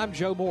 everybody. I'm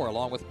Joe Moore,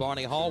 along with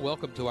Barney Hall.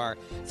 Welcome to our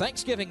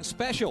Thanksgiving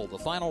special, the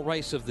final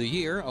race of the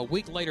year, a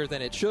week later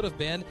than it should have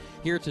been,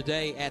 here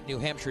today at New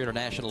Hampshire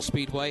International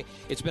Speedway.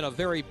 It's been a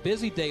very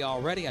busy day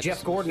already.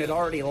 Jeff Gordon had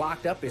already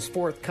locked up his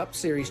 4th Cup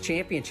Series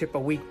championship a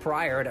week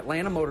prior at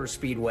Atlanta Motor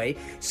Speedway,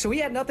 so he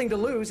had nothing to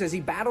lose as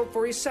he battled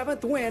for his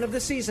 7th win of the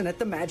season at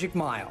the Magic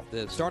Mile.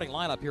 The starting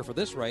lineup here for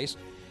this race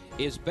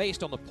is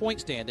based on the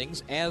point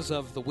standings as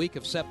of the week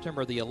of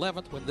September the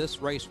 11th, when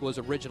this race was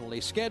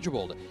originally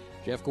scheduled.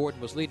 Jeff Gordon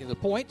was leading the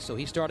points, so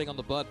he's starting on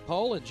the Bud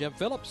pole, and Jim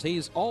Phillips,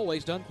 he's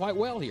always done quite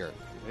well here.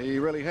 He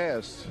really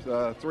has.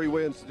 3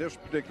 wins at this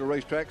particular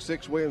racetrack,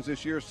 6 wins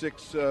this year,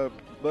 6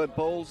 Bud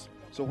poles.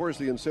 So where's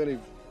the incentive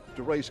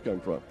to race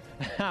come from?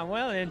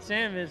 Well, the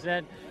incentive is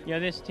that,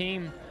 this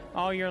team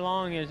all year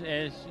long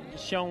is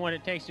shown what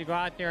it takes to go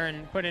out there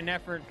and put an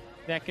effort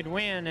that could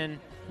win, and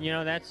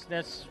that's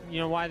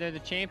why they're the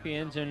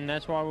champions, and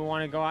that's why we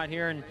want to go out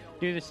here and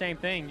do the same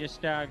thing.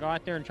 Just go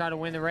out there and try to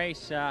win the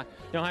race.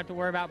 Don't have to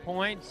worry about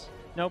points,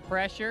 no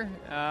pressure.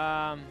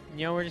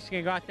 We're just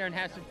going to go out there and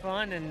have some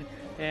fun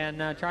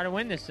and try to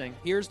win this thing.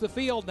 Here's the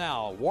field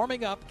now,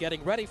 warming up,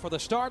 getting ready for the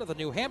start of the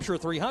New Hampshire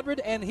 300,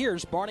 and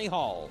here's Barney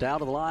Hall. Down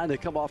to the line, they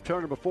come off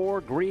turn number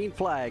 4, green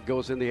flag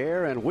goes in the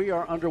air, and we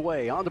are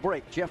underway. On the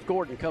break, Jeff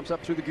Gordon comes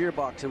up through the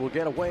gearbox and will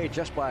get away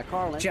just by a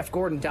car length. Jeff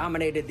Gordon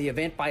dominated the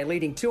event by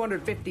leading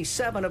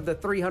 257 of the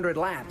 300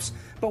 laps.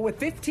 But with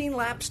 15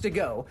 laps to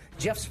go,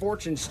 Jeff's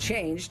fortunes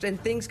changed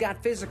and things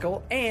got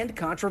physical and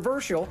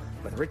controversial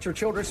with Richard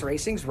Childress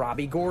Racing's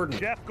Robbie Gordon.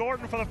 Jeff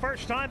Gordon, for the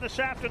first time this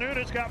afternoon,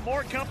 has got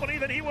more company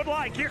than he would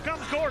like. Here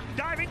comes Gordon,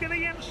 diving to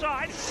the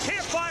inside.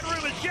 Can't find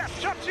room as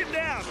Jeff shuts him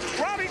down.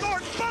 Robbie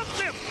Gordon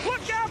bumps him.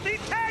 Look out, he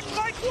tags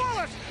Mike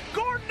Wallace.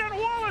 Gordon and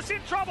Wallace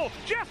in trouble.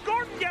 Jeff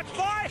Gordon gets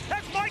by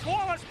as Mike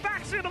Wallace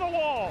backs into the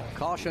wall.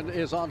 Caution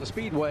is on the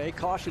speedway.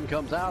 Caution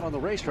comes out on the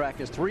racetrack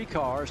as 3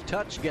 cars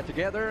get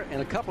together,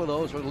 and a couple of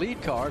those are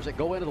lead cars that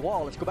go into the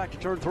wall. Let's go back to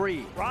turn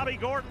 3. Robbie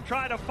Gordon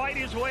trying to fight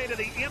his way to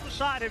the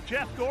inside of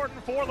Jeff Gordon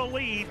for the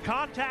lead.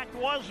 Contact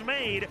was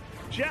made.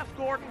 Jeff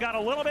Gordon got a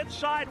little bit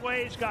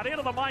sideways, got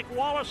into the Mike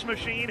Wallace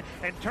machine,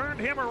 and turned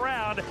him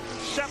around,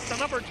 sent the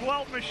number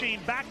 12 machine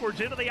backwards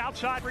into the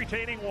outside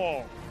retaining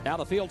wall. Now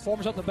the field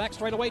forms up the back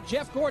straightaway.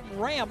 Jeff Gordon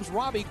rams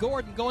Robbie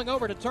Gordon going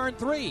over to turn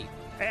 3.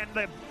 And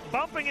the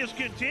bumping is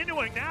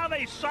continuing. Now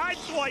they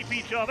sideswipe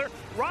each other.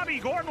 Robbie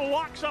Gordon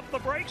locks up the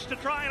brakes to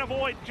try and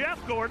avoid Jeff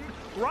Gordon.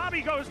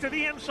 Robbie goes to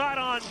the inside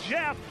on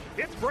Jeff.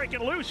 It's breaking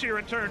loose here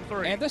in turn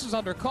 3. And this is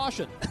under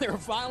caution. They're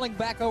filing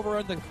back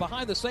over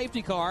behind the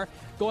safety car,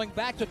 going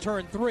back to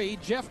turn 3.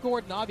 Jeff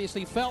Gordon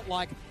obviously felt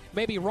like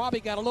maybe Robbie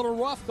got a little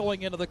rough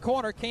going into the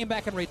corner, came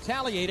back and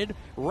retaliated,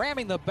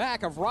 ramming the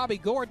back of Robbie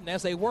Gordon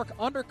as they work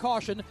under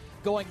caution,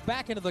 going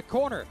back into the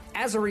corner.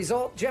 As a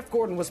result, Jeff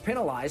Gordon was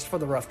penalized for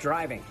the rough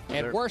driving.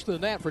 And worse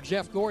than that for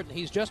Jeff Gordon,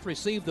 he's just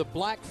received the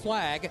black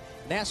flag.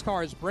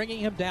 NASCAR is bringing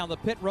him down the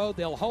pit road.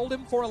 They'll hold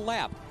him for a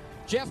lap.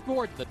 Jeff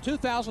Gordon, the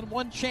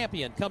 2001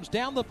 champion, comes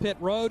down the pit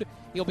road.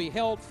 He'll be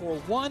held for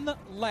 1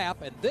 lap,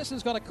 and this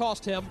is going to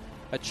cost him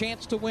a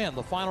chance to win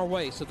the final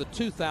race of the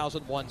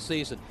 2001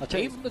 season.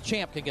 Even the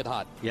champ can get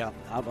hot. Yeah,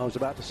 I was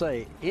about to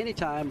say,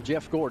 anytime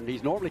Jeff Gordon, he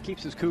normally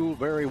keeps his cool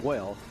very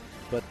well,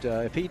 but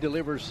if he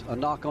delivers a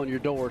knock on your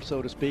door,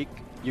 so to speak,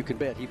 you can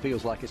bet he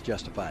feels like it's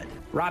justified.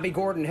 Robbie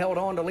Gordon held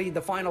on to lead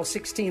the final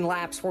 16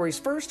 laps for his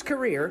first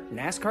career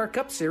NASCAR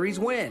Cup Series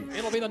win.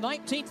 It'll be the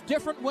 19th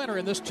different winner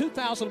in this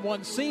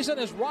 2001 season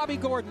as Robbie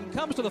Gordon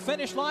comes to the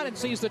finish line and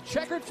sees the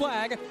checkered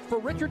flag for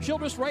Richard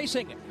Childress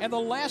Racing and the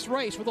last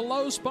race with the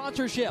Lowe's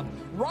sponsorship.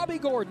 Robbie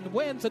Gordon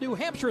wins the New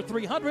Hampshire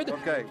 300.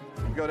 Okay,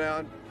 you go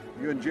down.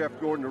 You and Jeff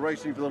Gordon are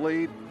racing for the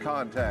lead.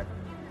 Contact.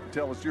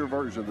 Tell us your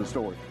version of the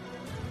story.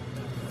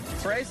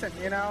 It's racing,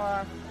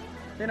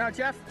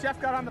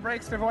 Jeff got on the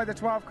brakes to avoid the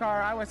 12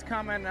 car. I was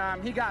coming.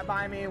 He got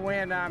by me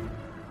when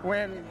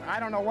I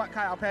don't know what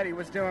Kyle Petty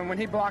was doing. When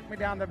he blocked me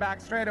down the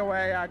back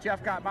straightaway,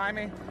 Jeff got by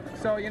me.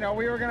 So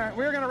we were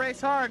gonna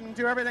race hard and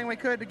do everything we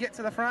could to get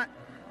to the front.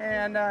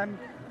 And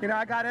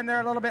I got in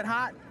there a little bit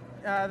hot.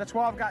 The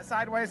 12 got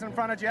sideways in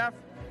front of Jeff.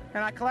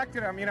 and I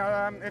collected them.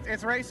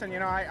 It's racing.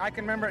 I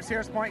can remember at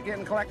Sears Point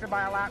getting collected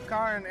by a lap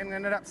car and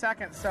ended up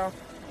second. So,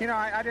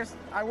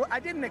 I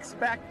didn't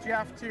expect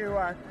Jeff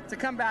to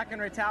come back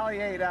and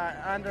retaliate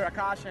under a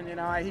caution.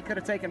 He could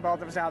have taken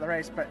both of us out of the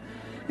race, but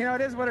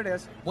it is what it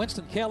is.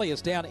 Winston Kelly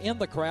is down in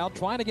the crowd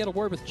trying to get a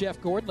word with Jeff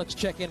Gordon. Let's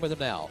check in with him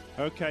now.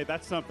 Okay,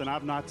 that's something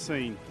I've not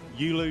seen.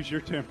 You lose your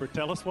temper.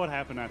 Tell us what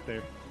happened out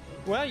there.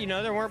 Well,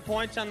 there weren't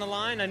points on the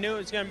line. I knew it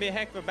was going to be a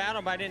heck of a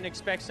battle, but I didn't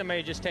expect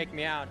somebody to just take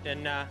me out.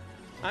 And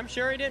I'm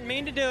sure he didn't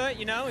mean to do it.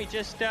 He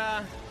just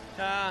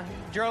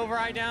drove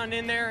right down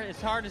in there as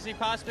hard as he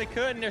possibly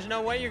could, and there's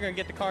no way you're going to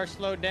get the car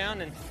slowed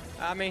down. And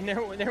I mean,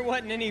 there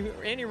wasn't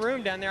any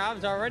room down there. I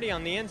was already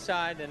on the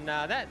inside, and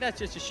that's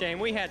just a shame.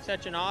 We had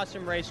such an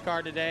awesome race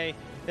car today.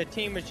 The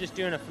team was just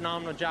doing a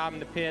phenomenal job in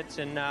the pits,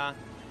 and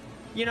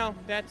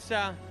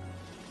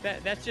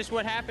that's just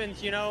what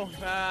happens.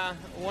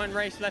 One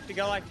race left to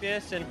go like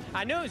this, and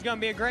I knew it was going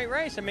to be a great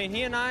race. I mean,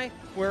 he and I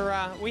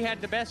we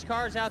had the best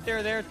cars out there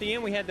at the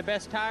end. We had the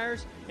best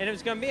tires, and it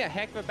was going to be a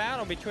heck of a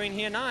battle between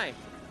he and I.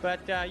 But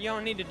you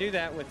don't need to do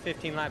that with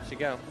 15 laps to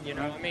go.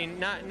 I mean,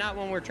 not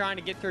when we're trying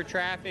to get through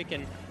traffic,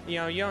 and you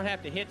don't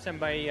have to hit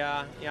somebody.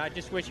 I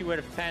just wish you would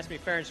have passed me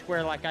fair and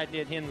square like I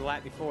did him the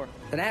lap before.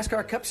 The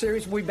NASCAR Cup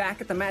Series will be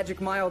back at the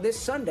Magic Mile this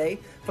Sunday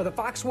for the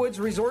Foxwoods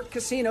Resort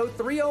Casino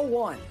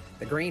 301.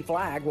 The green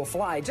flag will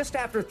fly just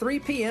after 3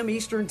 p.m.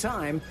 Eastern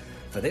Time.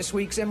 For this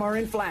week's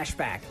MRN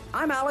Flashback,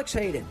 I'm Alex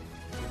Hayden.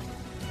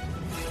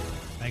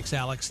 Thanks,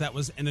 Alex. That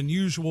was an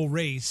unusual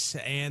race,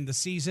 and the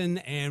season,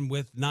 and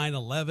with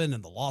 9/11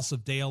 and the loss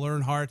of Dale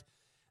Earnhardt,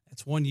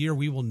 that's one year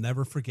we will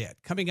never forget.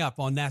 Coming up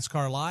on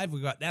NASCAR Live,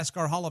 we've got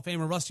NASCAR Hall of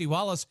Famer Rusty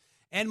Wallace,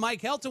 and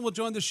Mike Helton will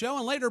join the show,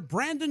 and later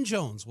Brandon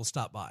Jones will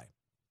stop by.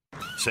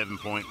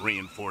 7-point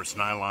reinforced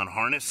nylon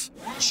harness?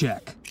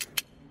 Check.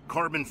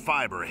 Carbon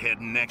fiber head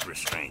and neck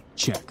restraint?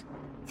 Check.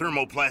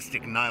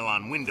 Thermoplastic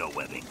nylon window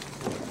webbing?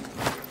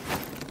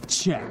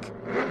 Check.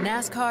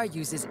 NASCAR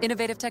uses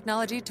innovative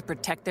technology to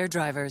protect their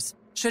drivers.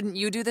 Shouldn't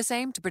you do the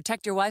same to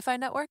protect your Wi-Fi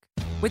network?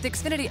 With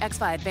Xfinity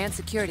XFi Advanced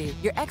Security,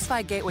 your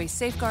XFi gateway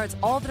safeguards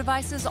all the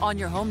devices on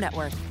your home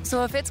network.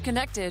 So if it's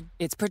connected,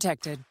 it's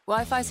protected.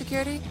 Wi-Fi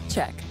security?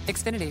 Check.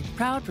 Xfinity,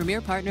 proud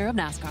premier partner of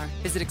NASCAR.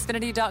 Visit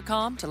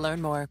Xfinity.com to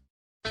learn more.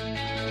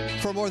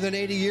 For more than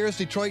 80 years,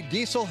 Detroit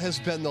Diesel has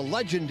been the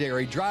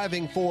legendary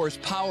driving force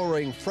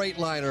powering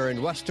Freightliner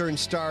and Western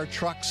Star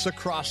trucks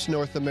across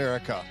North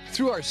America.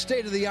 Through our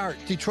state-of-the-art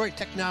Detroit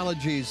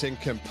technologies and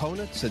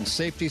components and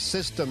safety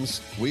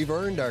systems, we've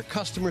earned our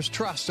customers'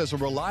 trust as a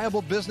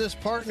reliable business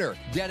partner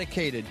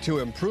dedicated to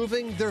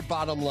improving their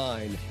bottom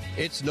line.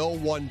 It's no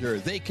wonder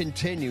they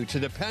continue to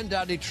depend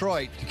on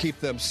Detroit to keep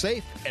them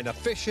safe and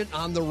efficient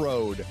on the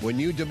road. When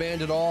you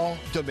demand it all,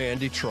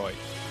 demand Detroit.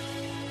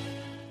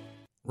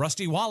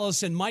 Rusty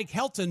Wallace and Mike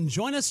Helton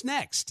join us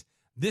next.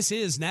 This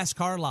is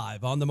NASCAR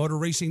Live on the Motor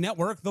Racing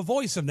Network, the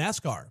voice of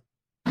NASCAR.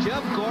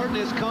 Jeff Gordon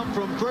has come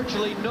from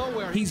virtually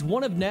nowhere. He's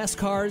one of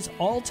NASCAR's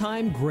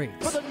all-time greats.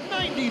 For the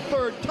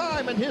 93rd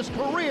time in his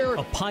career.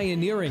 A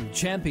pioneering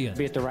champion.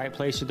 Be at the right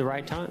place at the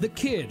right time. The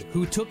kid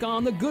who took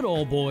on the good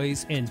old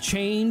boys and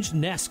changed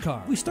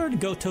NASCAR. We started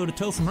to go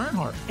toe-to-toe from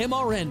Earnhardt.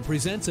 MRN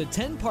presents a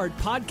 10-part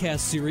podcast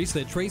series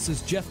that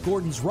traces Jeff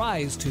Gordon's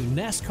rise to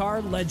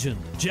NASCAR legend.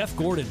 Jeff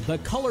Gordon, the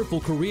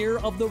colorful career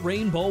of the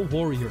Rainbow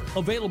Warrior.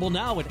 Available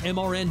now at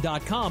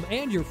MRN.com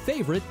and your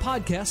favorite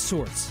podcast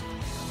source.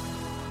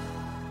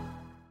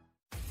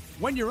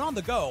 When you're on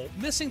the go,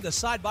 missing the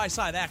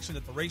side-by-side action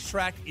at the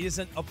racetrack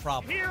isn't a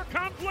problem. Here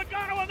comes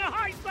Logano on the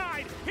high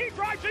side. He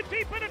drives it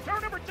deep into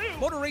turn number 2.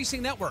 Motor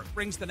Racing Network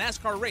brings the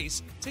NASCAR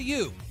race to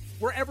you,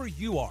 wherever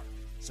you are,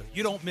 so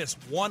you don't miss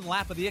one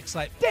lap of the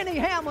excitement. Denny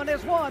Hamlin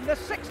has won the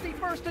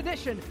 61st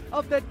edition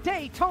of the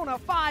Daytona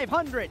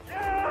 500.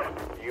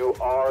 You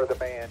are the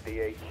man,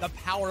 DH. The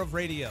power of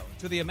radio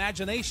to the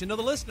imagination of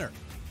the listener.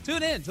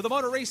 Tune in to the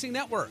Motor Racing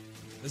Network.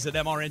 Visit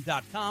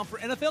MRN.com for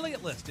an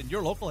affiliate list in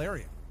your local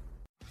area.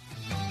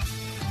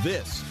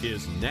 This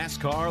is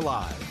NASCAR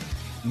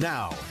Live.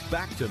 Now,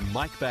 back to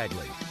Mike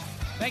Bagley.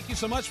 Thank you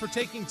so much for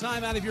taking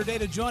time out of your day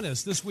to join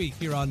us this week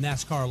here on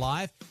NASCAR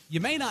Live. You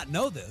may not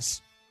know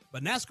this,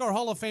 but NASCAR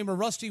Hall of Famer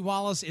Rusty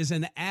Wallace is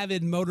an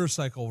avid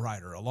motorcycle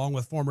rider, along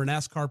with former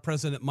NASCAR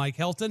President Mike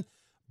Helton.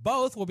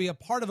 Both will be a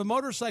part of a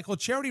motorcycle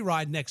charity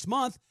ride next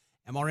month.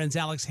 MRN's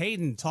Alex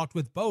Hayden talked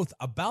with both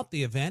about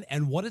the event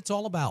and what it's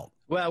all about.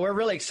 Well, we're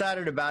really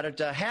excited about it.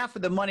 Half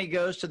of the money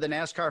goes to the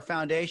NASCAR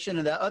Foundation,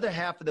 and the other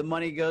half of the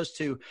money goes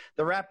to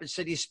the Rapid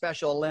City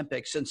Special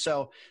Olympics. And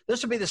so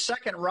this will be the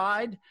second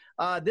ride.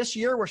 This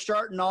year, we're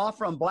starting off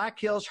from Black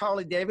Hills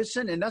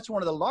Harley-Davidson, and that's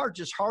one of the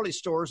largest Harley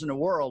stores in the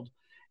world.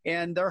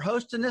 And they're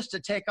hosting this to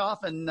take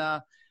off and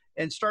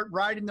start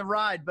riding the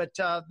ride. But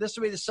this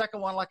will be the second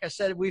one. Like I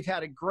said, we've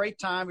had a great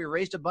time. We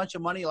raised a bunch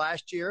of money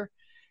last year,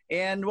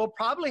 and we'll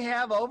probably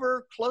have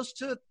over close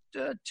to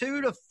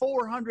 200 to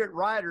 400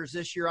 riders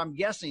this year, I'm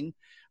guessing.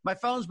 My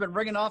phone's been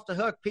ringing off the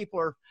hook.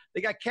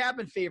 They got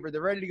cabin fever. They're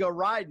ready to go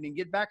riding and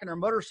get back on their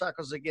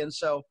motorcycles again.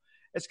 So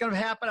it's going to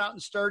happen out in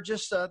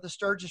Sturgis, the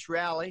Sturgis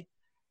Rally.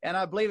 And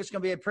I believe it's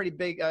going to be a pretty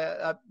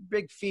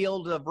big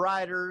field of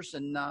riders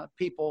and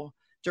people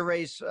to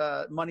raise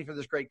money for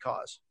this great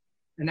cause.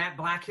 And that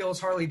Black Hills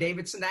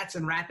Harley-Davidson, that's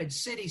in Rapid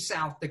City,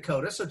 South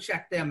Dakota. So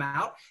check them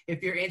out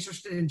if you're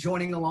interested in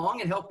joining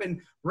along and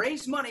helping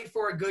raise money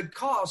for a good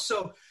cause.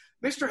 So,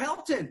 Mr.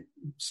 Helton,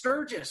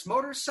 Sturgis,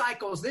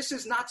 motorcycles, this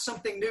is not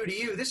something new to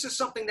you. This is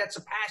something that's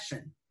a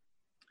passion.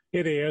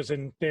 It is,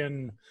 and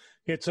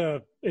it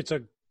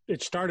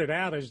started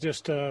out as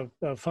just a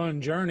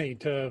fun journey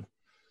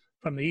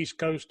from the East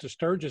Coast to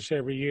Sturgis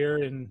every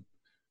year, and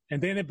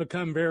then it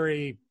became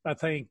very, I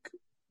think,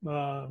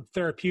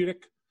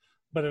 therapeutic.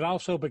 But it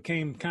also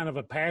became kind of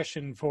a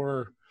passion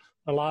for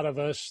a lot of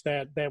us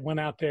that went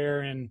out there,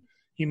 and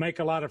you make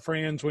a lot of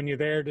friends when you're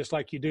there, just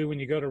like you do when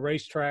you go to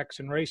racetracks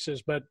and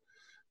races. But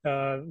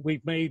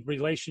we've made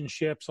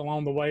relationships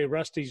along the way.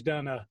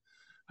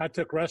 I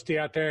took Rusty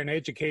out there and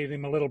educated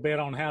him a little bit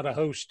on how to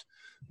host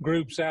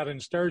groups out in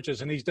Sturgis,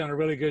 and he's done a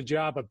really good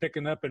job of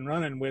picking up and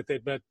running with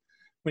it. But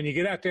when you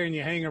get out there and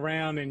you hang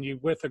around and you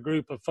with a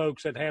group of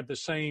folks that have the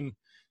same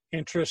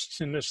interests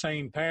and the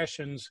same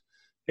passions,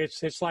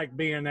 it's like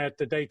being at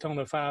the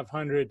Daytona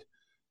 500,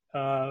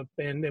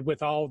 and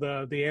with all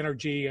the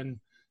energy and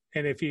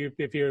if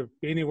you're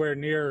anywhere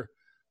near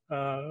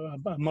a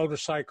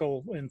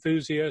motorcycle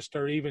enthusiast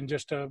or even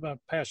just a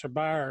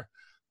passerby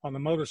on the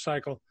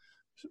motorcycle,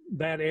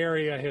 that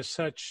area has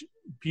such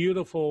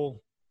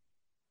beautiful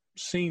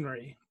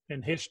scenery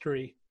and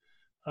history.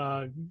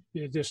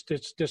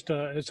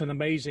 It's an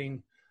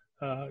amazing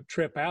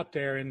trip out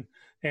there,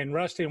 and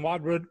Rusty and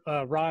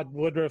Rod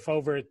Woodruff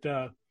over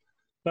at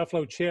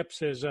Buffalo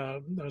Chips is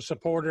a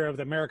supporter of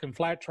the American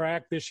Flat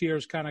Track. This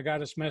year's kind of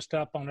got us messed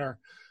up on our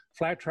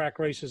flat track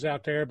races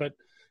out there, but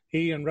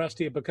he and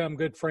Rusty have become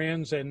good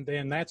friends,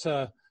 and that's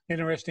a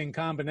interesting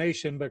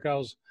combination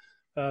because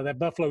that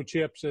Buffalo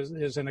Chips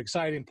is an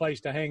exciting place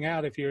to hang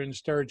out if you're in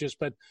Sturgis.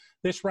 But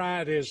this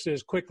ride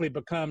is quickly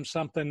become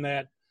something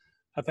that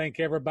I think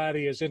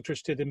everybody is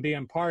interested in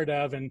being part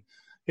of, and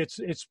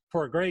it's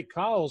for a great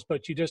cause,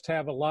 but you just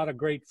have a lot of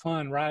great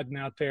fun riding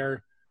out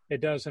there.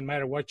 It doesn't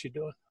matter what you're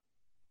doing.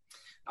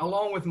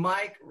 Along with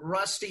Mike,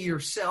 Rusty,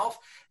 yourself,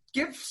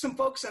 give some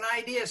folks an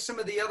idea of some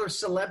of the other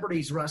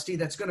celebrities, Rusty,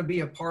 that's going to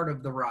be a part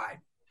of the ride.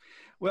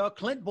 Well,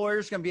 Clint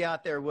Boyer's going to be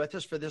out there with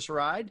us for this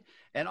ride.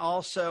 And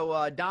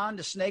also Don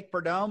the Snake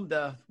Perdome,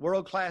 the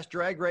world-class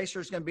drag racer,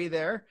 is going to be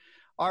there.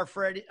 Our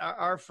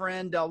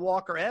friend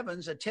Walker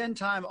Evans, a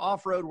 10-time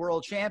off-road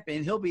world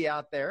champion, he'll be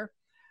out there.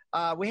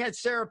 We had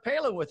Sarah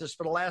Palin with us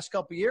for the last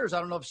couple of years.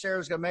 I don't know if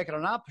Sarah's going to make it or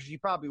not, but she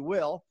probably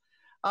will.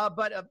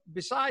 But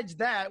besides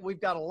that,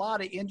 we've got a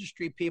lot of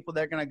industry people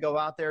that are going to go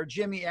out there.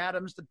 Jimmy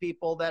Adams, the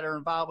people that are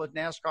involved with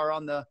NASCAR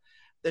on the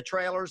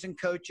trailers and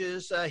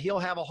coaches. He'll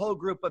have a whole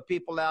group of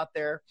people out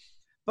there.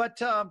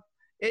 But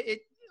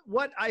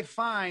what I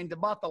find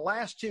about the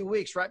last 2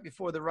 weeks right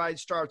before the ride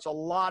starts, a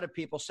lot of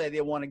people say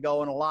they want to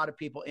go, and a lot of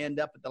people end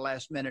up at the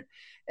last minute.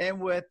 And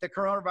with the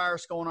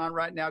coronavirus going on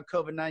right now,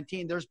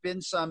 COVID-19, there's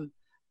been some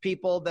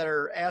people that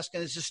are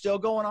asking, is this still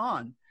going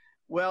on?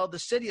 Well, the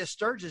city of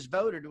Sturgis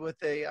voted with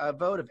a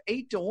vote of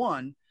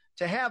 8-1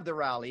 to have the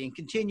rally and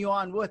continue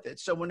on with it.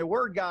 So when the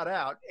word got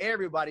out,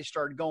 everybody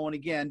started going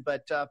again.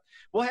 But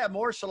we'll have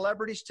more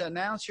celebrities to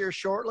announce here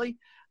shortly.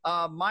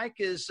 Mike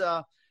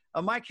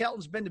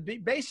Helton's been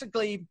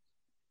basically,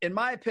 in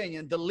my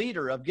opinion, the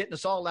leader of getting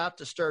us all out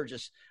to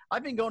Sturgis.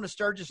 I've been going to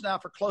Sturgis now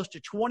for close to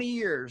 20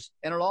 years,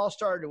 and it all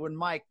started when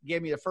Mike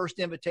gave me the first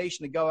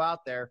invitation to go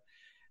out there.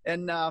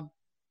 And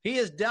he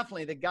is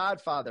definitely the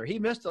godfather. He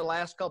missed the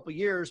last couple of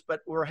years, but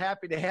we're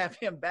happy to have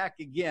him back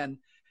again.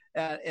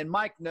 And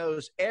Mike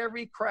knows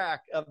every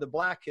crack of the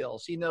Black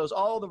Hills. He knows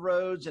all the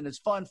roads, and it's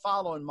fun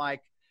following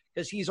Mike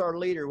because he's our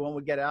leader when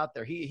we get out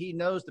there. He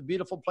knows the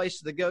beautiful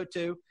places to go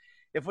to.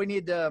 If we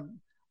need to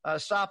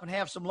stop and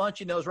have some lunch,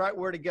 he knows right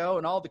where to go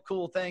and all the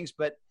cool things.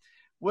 But,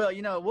 well,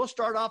 we'll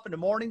start off in the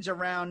mornings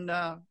around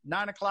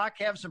 9 o'clock,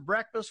 have some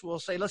breakfast. We'll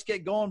say, let's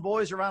get going,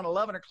 boys, around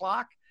 11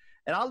 o'clock.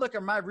 And I'll look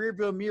at my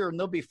rearview mirror, and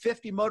there'll be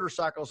 50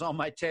 motorcycles on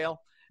my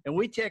tail. And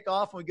we take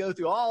off, and we go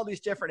through all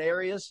these different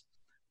areas.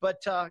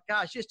 But,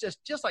 gosh, it's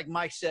just like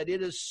Mike said,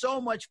 it is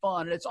so much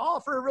fun. And it's all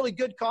for a really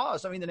good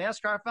cause. I mean, the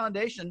NASCAR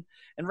Foundation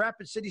and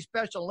Rapid City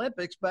Special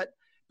Olympics. But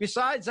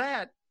besides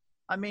that,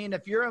 I mean,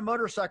 if you're a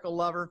motorcycle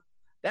lover,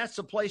 that's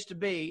the place to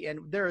be.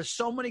 And there are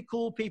so many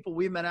cool people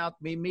we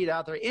meet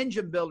out there,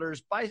 engine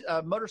builders,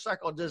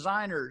 motorcycle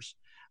designers.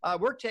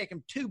 We're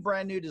taking 2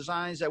 brand new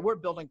designs that we're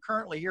building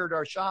currently here at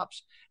our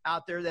shops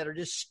out there that are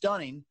just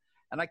stunning.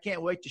 And I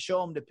can't wait to show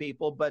them to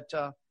people. But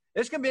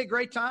it's going to be a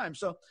great time.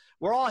 So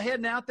we're all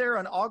heading out there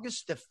on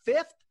August the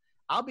 5th.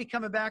 I'll be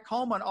coming back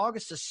home on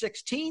August the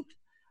 16th.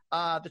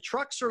 The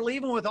trucks are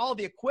leaving with all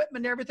the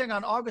equipment and everything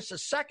on August the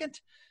 2nd.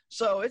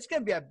 So it's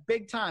going to be a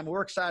big time.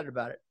 We're excited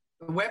about it.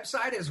 The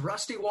website is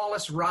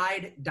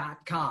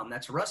rustywallaceride.com.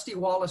 That's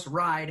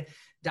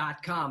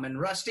rustywallaceride.com. And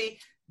Rusty,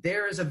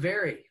 there is a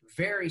very,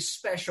 very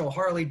special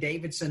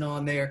Harley-Davidson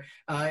on there.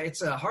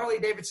 It's a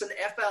Harley-Davidson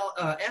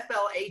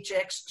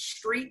FLHX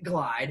Street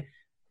Glide.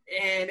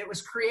 and it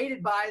was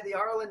created by the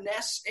Arlen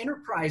Ness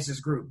Enterprises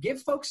Group.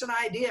 Give folks an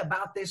idea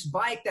about this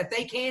bike that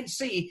they can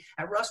see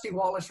at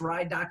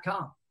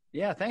RustyWallaceRide.com.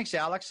 Yeah, thanks,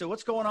 Alex. So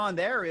what's going on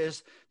there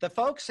is the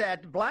folks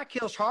at Black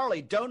Hills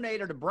Harley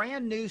donated a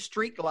brand new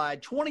Street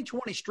Glide,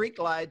 2020 Street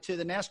Glide, to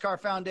the NASCAR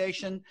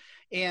Foundation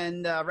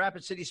and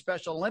Rapid City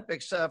Special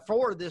Olympics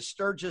for this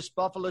Sturgis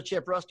Buffalo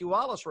Chip Rusty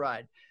Wallace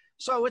ride.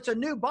 So it's a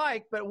new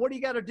bike, but what do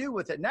you got to do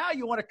with it? Now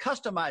you want to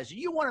customize it.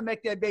 You want to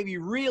make that baby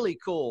really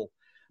cool.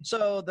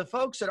 So the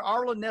folks at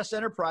Arlen Ness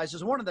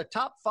Enterprises, one of the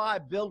top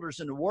 5 builders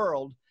in the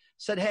world,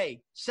 said,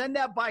 hey, send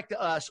that bike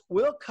to us.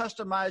 We'll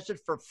customize it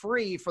for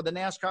free for the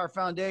NASCAR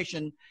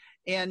Foundation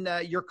and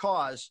your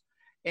cause.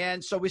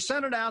 And so we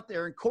sent it out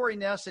there, and Corey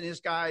Ness and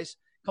his guys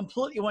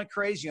completely went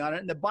crazy on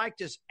it. And the bike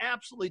just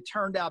absolutely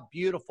turned out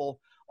beautiful.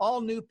 All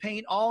new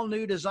paint, all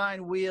new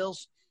design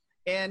wheels.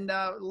 And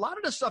a lot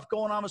of the stuff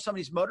going on with some of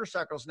these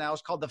motorcycles now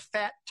is called the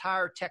fat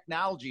tire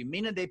technology,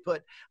 meaning they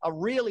put a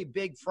really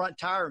big front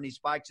tire in these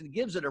bikes, and it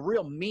gives it a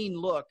real mean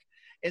look.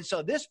 And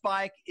so this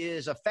bike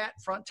is a fat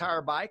front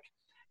tire bike,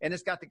 and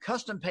it's got the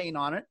custom paint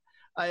on it.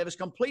 It was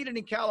completed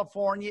in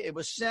California. It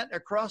was sent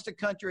across the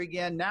country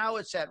again. Now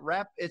it's at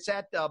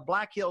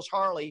Black Hills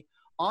Harley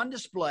on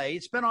display.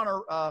 It's been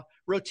on a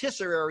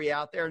rotisserie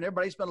out there, and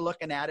everybody's been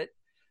looking at it.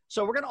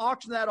 So we're going to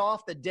auction that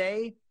off the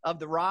day of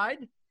the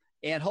ride,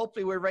 and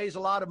hopefully we raise a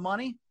lot of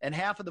money, and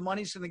half of the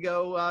money is going to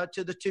go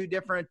to the 2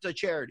 different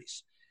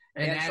charities.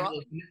 And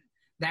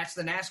that's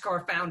the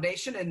NASCAR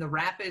Foundation and the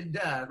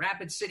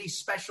Rapid City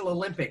Special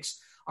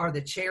Olympics are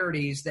the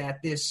charities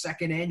that this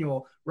second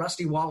annual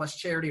Rusty Wallace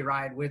charity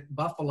ride with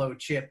Buffalo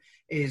Chip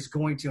is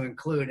going to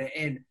include.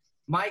 And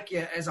Mike,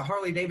 as a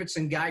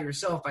Harley-Davidson guy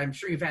yourself, I'm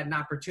sure you've had an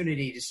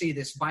opportunity to see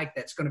this bike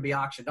that's going to be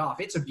auctioned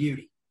off. It's a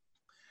beauty.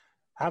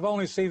 I've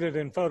only seen it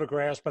in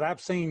photographs, but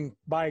I've seen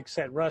bikes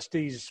that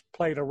Rusty's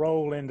played a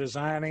role in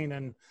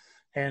designing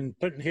and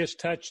putting his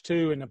touch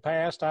to in the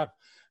past. I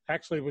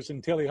actually was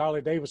in Tilly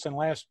Harley-Davidson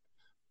last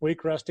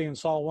week, Rusty, and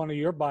saw one of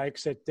your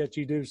bikes that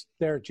you do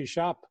there at your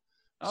shop.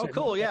 Oh,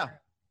 cool, yeah.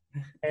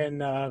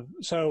 And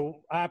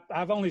so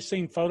I've only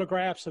seen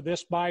photographs of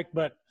this bike,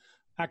 but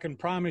I can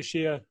promise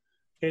you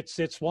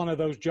it's one of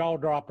those jaw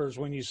droppers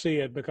when you see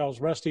it,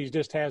 because Rusty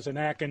just has an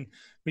knack. And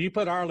when you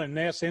put Arlen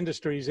Ness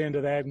Industries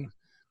into that, and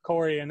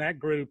Corey and that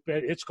group,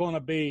 it's going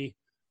to be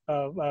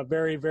a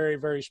very, very,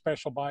 very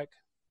special bike.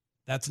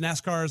 That's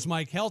NASCAR's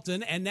Mike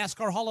Helton and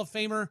NASCAR Hall of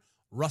Famer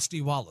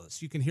Rusty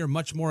Wallace. You can hear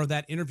much more of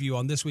that interview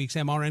on this week's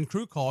MRN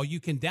Crew Call. You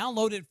can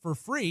download it for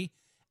free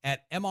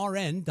at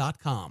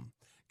MRN.com.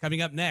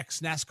 Coming up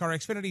next, NASCAR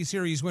Xfinity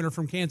Series winner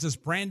from Kansas,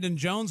 Brandon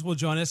Jones, will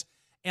join us.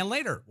 And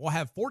later, we'll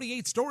have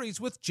 48 Stories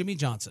with Jimmy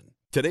Johnson.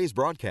 Today's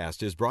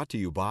broadcast is brought to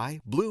you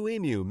by Blue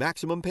Emu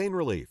Maximum Pain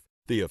Relief,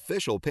 the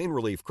official pain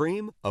relief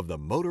cream of the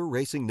Motor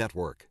Racing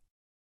Network.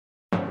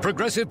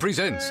 Progressive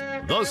presents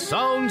The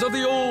Sounds of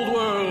the Old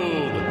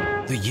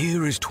World. The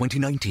year is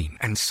 2019,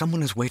 and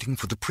someone is waiting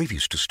for the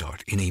previews to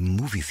start in a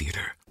movie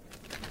theater.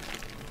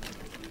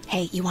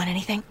 Hey, you want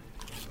anything?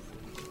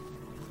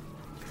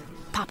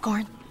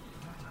 Popcorn?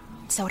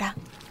 Soda?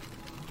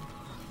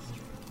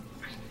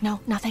 No,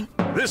 nothing?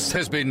 This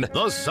has been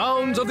The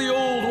Sounds of the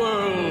Old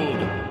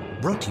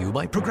World. Brought to you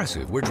by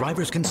Progressive, where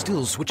drivers can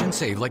still switch and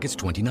save like it's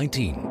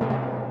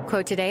 2019.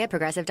 Quote today at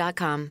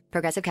Progressive.com.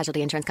 Progressive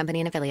Casualty Insurance Company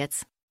and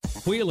Affiliates.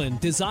 Whelen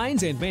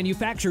designs and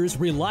manufactures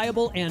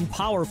reliable and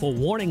powerful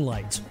warning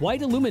lights,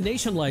 white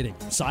illumination lighting,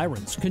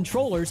 sirens,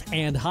 controllers,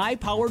 and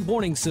high-powered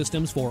warning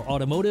systems for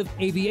automotive,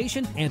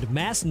 aviation, and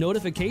mass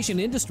notification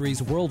industries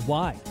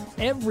worldwide.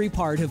 Every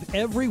part of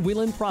every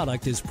Whelen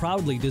product is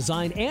proudly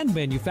designed and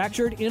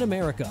manufactured in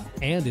America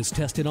and is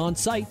tested on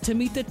site to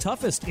meet the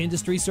toughest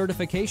industry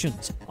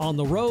certifications. On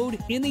the road,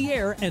 in the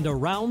air, and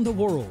around the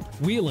world,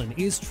 Whelen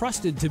is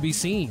trusted to be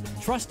seen,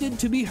 trusted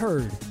to be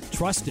heard,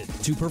 trusted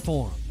to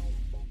perform.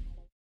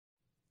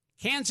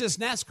 Kansas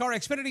NASCAR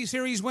Xfinity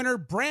Series winner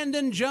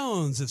Brandon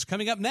Jones is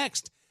coming up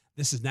next.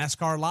 This is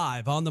NASCAR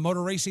Live on the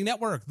Motor Racing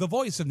Network, the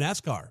voice of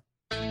NASCAR.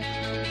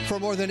 For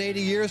more than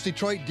 80 years,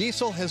 Detroit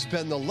Diesel has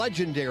been the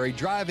legendary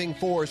driving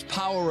force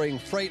powering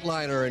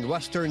Freightliner and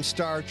Western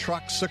Star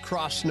trucks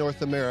across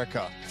North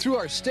America. Through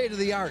our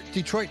state-of-the-art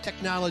Detroit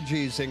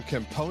technologies and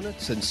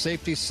components and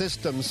safety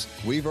systems,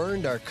 we've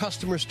earned our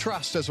customers'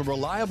 trust as a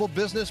reliable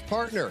business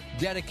partner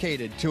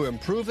dedicated to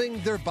improving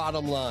their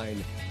bottom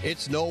line.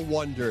 It's no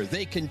wonder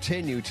they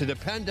continue to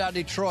depend on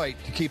Detroit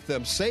to keep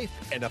them safe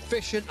and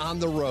efficient on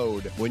the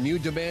road. When you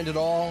demand it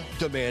all,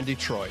 demand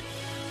Detroit.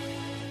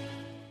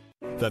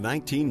 The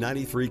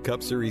 1993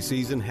 Cup Series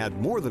season had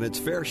more than its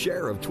fair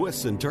share of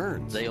twists and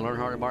turns. Dale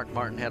Earnhardt and Mark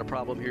Martin had a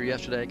problem here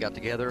yesterday, got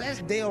together.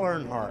 That's Dale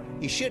Earnhardt.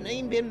 He shouldn't have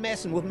even been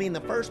messing with me in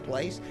the first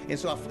place, and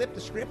so I flipped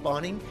the script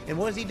on him, and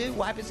what does he do?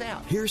 Wipe us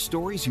out. Here's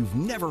stories you've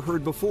never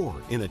heard before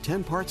in a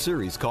 10-part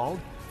series called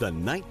The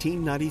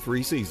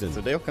 1993 Season.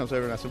 So Dale comes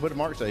over and I said, what did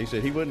Mark say? He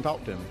said he wouldn't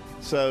talk to me.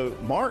 So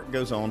Mark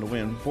goes on to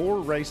win 4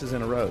 races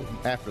in a row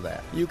after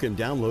that. You can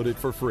download it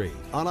for free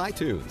on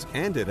iTunes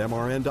and at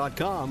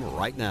MRN.com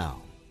right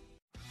now.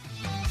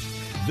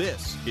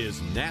 This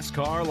is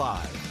NASCAR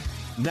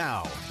Live.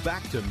 Now,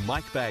 back to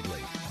Mike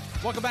Bagley.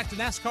 Welcome back to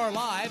NASCAR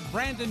Live.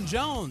 Brandon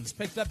Jones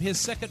picked up his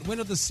second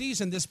win of the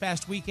season this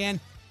past weekend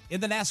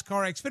in the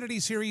NASCAR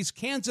Xfinity Series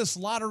Kansas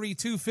Lottery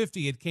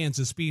 250 at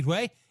Kansas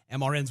Speedway.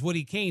 MRN's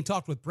Woody Kane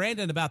talked with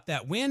Brandon about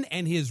that win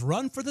and his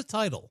run for the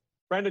title.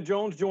 Brandon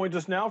Jones joins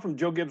us now from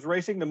Joe Gibbs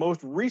Racing, the most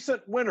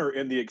recent winner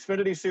in the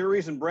Xfinity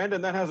Series. And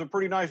Brandon, that has a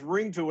pretty nice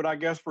ring to it, I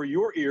guess, for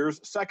your ears.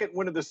 Second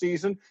win of the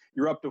season.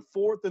 You're up to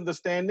fourth in the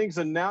standings,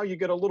 and now you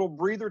get a little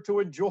breather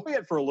to enjoy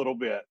it for a little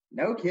bit.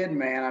 No kidding,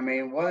 man. I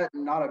mean, what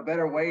not a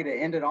better way to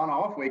end it on an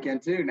off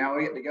weekend, too. Now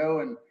we get to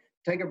go and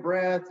take a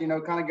breath, kind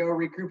of go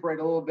recuperate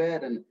a little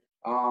bit. And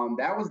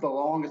that was the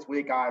longest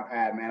week I've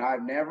had, man.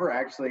 I've never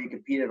actually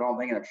competed, I don't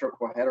think, in a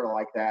triple header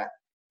like that.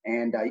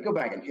 And you go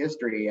back in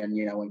history and,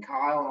 when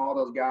Kyle and all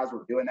those guys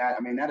were doing that,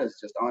 I mean, that is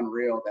just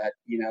unreal that,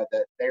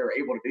 that they were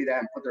able to do that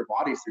and put their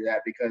bodies through that,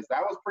 because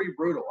that was pretty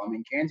brutal. I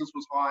mean, Kansas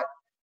was hot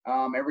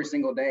every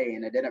single day,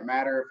 and it didn't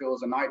matter if it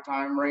was a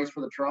nighttime race for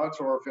the trucks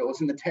or if it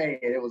was in the day,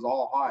 it was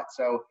all hot.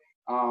 So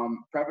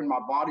prepping my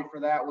body for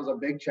that was a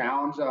big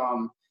challenge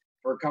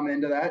for coming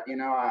into that.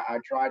 I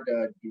tried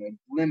to,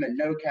 limit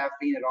no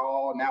caffeine at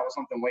all, and that was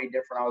something way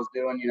different I was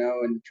doing,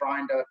 and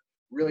trying to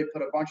really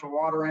put a bunch of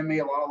water in me,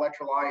 a lot of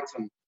electrolytes,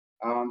 and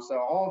so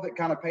all of it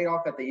kind of paid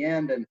off at the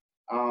end. And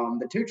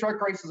the two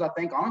truck races, I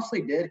think,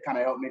 honestly did kind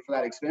of help me for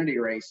that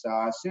Xfinity race.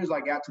 As soon as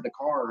I got to the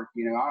car,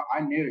 I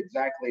knew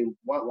exactly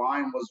what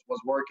line was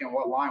working,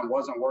 what line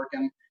wasn't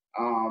working.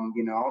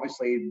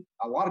 Obviously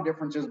a lot of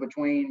differences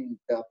between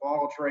the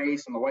fall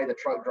trace and the way the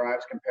truck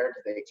drives compared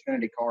to the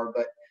Xfinity car,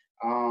 but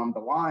the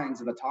lines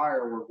and the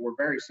tire were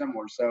very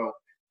similar. So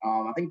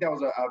I think that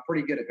was a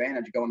pretty good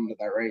advantage going into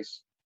that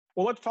race.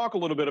 Well, let's talk a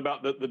little bit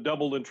about the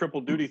double and triple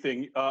duty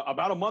thing.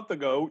 About a month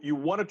ago, you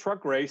won a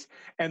truck race,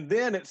 and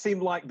then it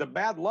seemed like the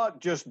bad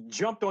luck just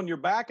jumped on your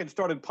back and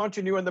started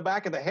punching you in the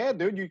back of the head,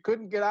 dude. You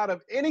couldn't get out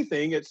of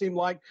anything. It seemed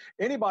like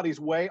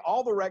anybody's way.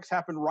 All the wrecks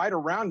happened right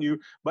around you.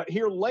 But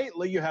here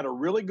lately, you had a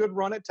really good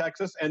run at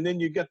Texas, and then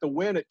you get the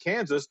win at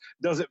Kansas.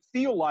 Does it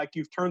feel like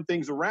you've turned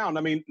things around?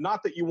 I mean,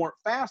 not that you weren't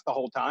fast the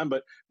whole time,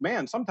 but,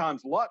 man,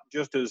 sometimes luck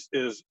just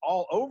is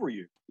all over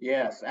you.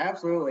 Yes,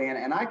 absolutely.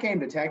 And I came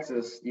to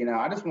Texas,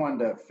 I just wanted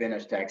to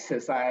finish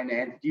Texas. And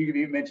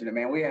you mentioned it,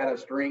 man. We had a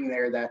string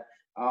there that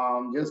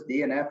just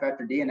DNF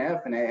after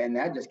DNF, and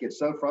that just gets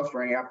so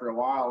frustrating after a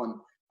while. And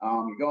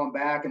you're going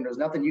back, and there's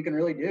nothing you can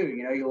really do.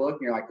 You look,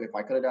 and you're like, if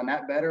I could have done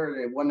that better,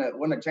 it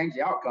wouldn't have changed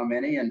the outcome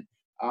any. And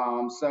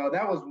so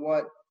that was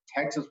what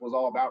Texas was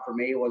all about for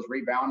me, was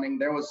rebounding.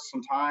 There was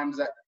some times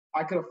that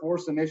I could have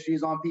forced some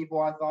issues on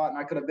people, I thought, and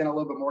I could have been a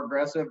little bit more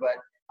aggressive, but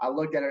I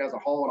looked at it as a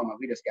whole, and I'm like,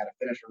 we just got to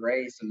finish a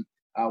race, and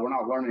we're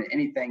not learning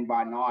anything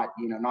by not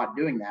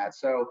doing that.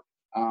 So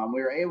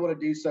we were able to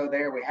do so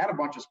there. We had a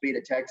bunch of speed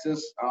at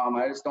Texas.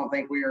 I just don't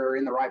think we were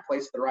in the right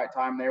place at the right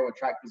time there with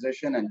track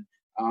position.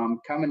 And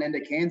coming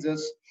into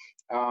Kansas,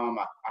 I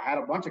had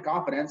a bunch of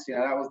confidence.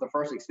 That was the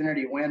first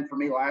Xfinity win for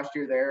me last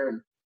year there.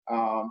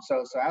 And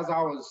so as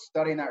I was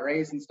studying that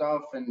race and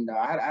stuff, and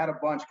I had a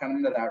bunch coming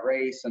into that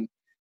race, and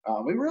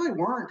we really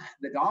weren't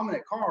the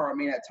dominant car. I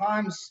mean, at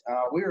times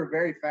we were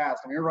very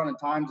fast. I mean, we were running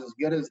times as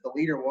good as the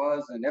leader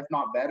was, and if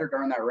not better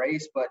during that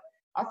race. But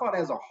I thought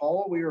as a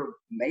whole, we were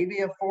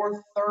maybe a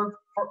third,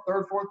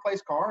 fourth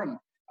place car. And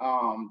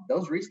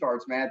those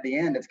restarts, man, at the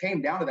end, it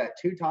came down to that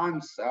two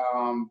times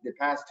the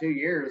past 2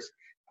 years.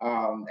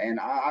 And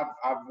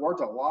I've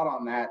worked a lot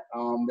on that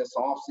this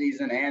off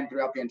season and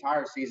throughout the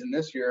entire season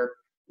this year,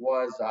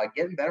 was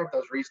getting better with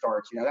those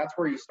restarts. That's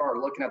where you start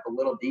looking at the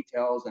little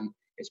details, and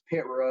it's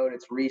pit road,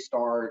 it's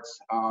restarts,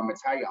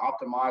 it's how you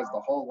optimize the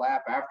whole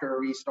lap after a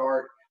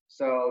restart.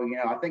 So,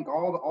 I think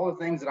all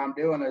the things that I'm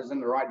doing is in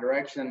the right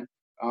direction,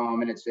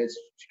 and it's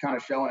kind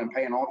of showing and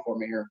paying off for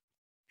me here.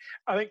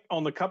 I think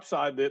on the Cup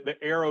side, the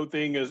aero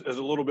thing is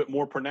a little bit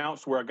more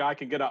pronounced, where a guy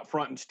can get out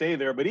front and stay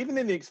there. But even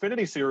in the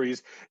Xfinity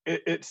Series,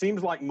 it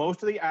seems like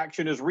most of the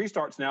action is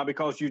restarts now,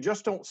 because you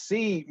just don't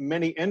see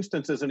many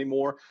instances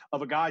anymore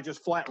of a guy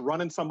just flat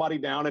running somebody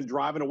down and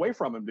driving away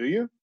from him, do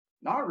you?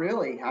 Not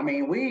really. I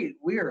mean,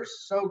 we are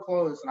so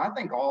close, and I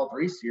think all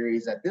three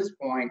series at this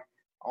point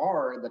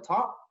are the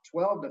top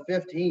 12 to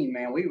 15,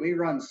 man. We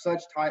run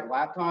such tight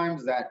lap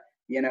times that,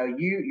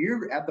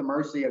 you're at the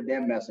mercy of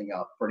them messing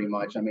up pretty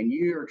much. I mean,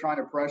 you're trying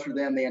to pressure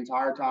them the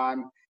entire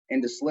time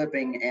into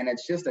slipping, and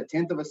it's just a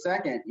tenth of a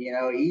second,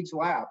 each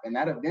lap, and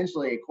that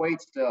eventually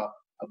equates to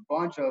a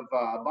bunch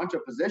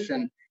of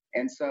position.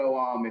 And so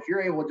if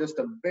you're able just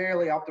to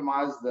barely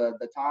optimize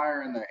the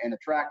tire and the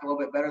track a little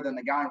bit better than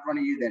the guy in front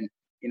of you, then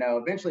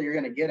eventually you're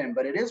going to get him.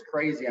 But it is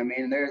crazy. I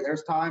mean,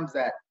 there's times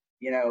that,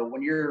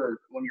 when you're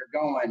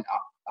going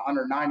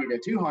 190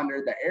 to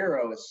 200, the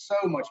arrow is so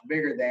much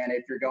bigger than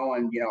if you're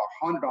going,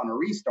 100 on a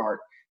restart.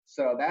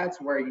 So that's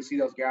where you see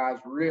those guys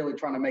really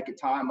trying to make it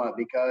time up,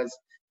 because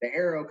the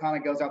arrow kind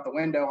of goes out the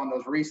window on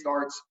those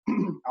restarts.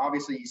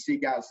 Obviously, you see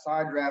guys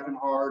side drafting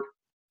hard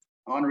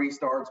on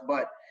restarts,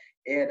 but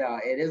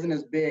it isn't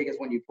as big as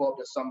when you pull up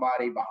to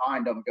somebody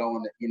behind them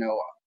going,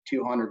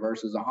 200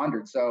 versus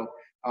 100. So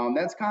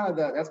that's kind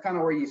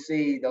of where you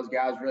see those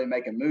guys really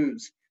making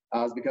moves.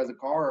 is because the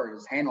car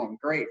is handling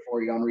great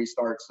for you on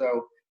restart.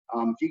 So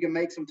if you can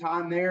make some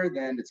time there,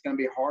 then it's going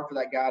to be hard for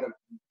that guy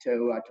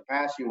to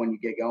pass you when you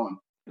get going.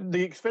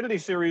 The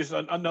Xfinity Series,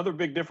 another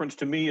big difference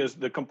to me is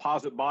the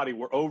composite body.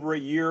 We're over a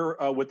year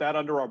with that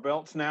under our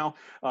belts now.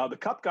 The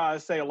Cup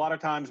guys say a lot of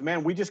times,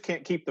 man, we just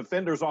can't keep the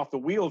fenders off the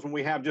wheels when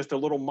we have just a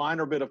little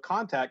minor bit of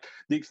contact.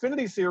 The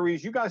Xfinity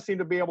Series, you guys seem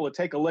to be able to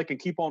take a lick and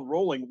keep on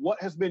rolling. What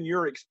has been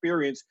your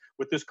experience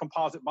with this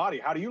composite body?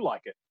 How do you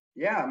like it?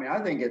 Yeah, I mean,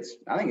 I think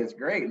it's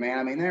great, man.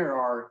 I mean, there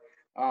are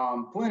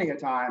plenty of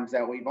times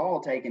that we've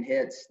all taken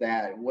hits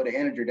that would have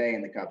ended your day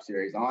in the Cup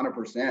Series,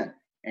 100%.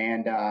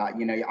 And, I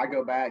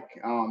go back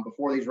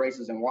before these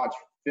races and watch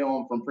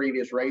film from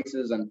previous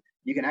races, and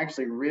you can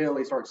actually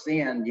really start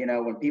seeing,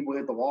 when people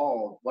hit the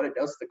wall, what it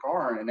does to the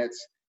car. And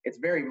it's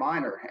very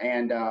minor.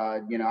 And,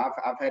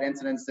 I've had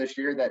incidents this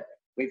year that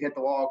we've hit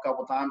the wall a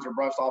couple of times or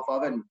brushed off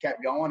of it and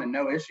kept going and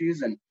no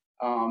issues. And,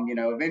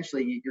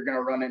 eventually you're going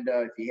to run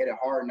into, if you hit it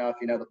hard enough,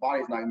 the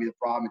body's not going to be the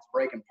problem. It's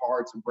breaking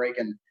parts and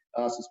breaking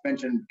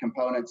suspension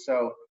components.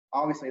 So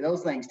obviously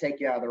those things take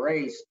you out of the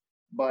race.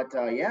 But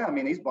I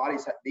mean, these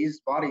bodies,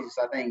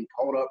 I think,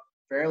 hold up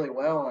fairly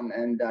well,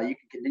 and you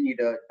can continue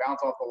to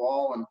bounce off the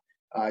wall and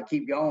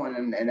keep going,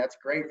 and that's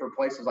great for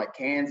places like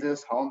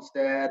Kansas,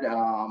 Homestead,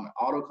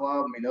 Auto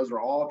Club. I mean, those are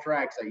all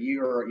tracks that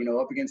you are,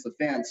 up against the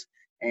fence,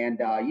 and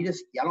I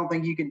don't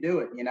think you can do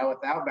it,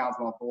 without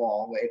bouncing off the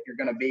wall if you're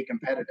going to be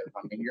competitive.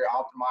 I mean, you're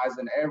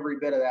optimizing every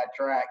bit of that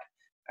track.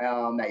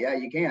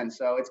 You can.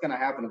 So it's going to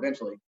happen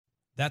eventually.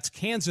 That's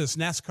Kansas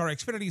NASCAR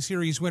Xfinity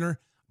Series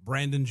winner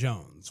Brandon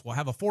Jones. We'll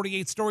have a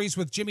 48 Stories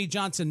with Jimmy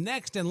Johnson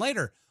next, and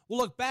later we'll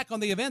look back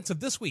on the events of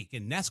this week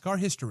in NASCAR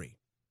history.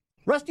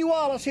 Rusty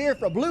Wallace here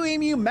for Blue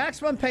Emu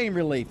Maximum Pain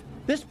Relief.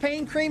 This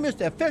pain cream is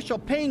the official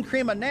pain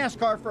cream of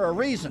NASCAR for a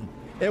reason.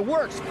 It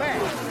works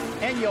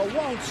fast, and you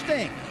won't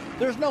stink.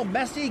 There's no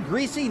messy,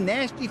 greasy,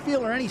 nasty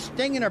feel or any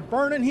stinging or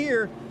burning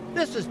here.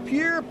 This is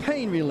pure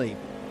pain relief.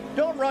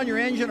 Don't run your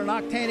engine on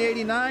Octane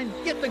 89.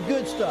 Get the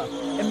good stuff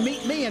and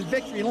meet me in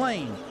Victory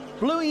Lane.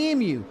 Blue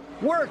Emu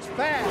works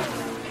fast,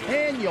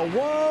 and you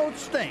won't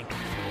stink.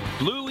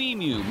 Blue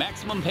Emu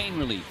Maximum Pain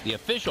Relief, the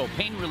official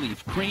pain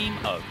relief cream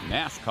of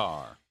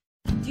NASCAR.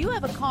 Do you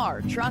have a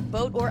car, truck,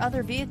 boat, or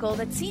other vehicle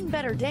that's seen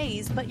better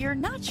days, but you're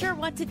not sure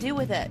what to do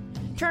with it?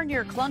 Turn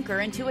your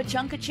clunker into a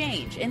chunk of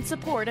change in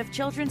support of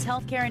children's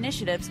healthcare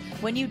initiatives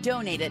when you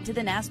donate it to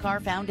the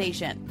NASCAR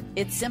Foundation.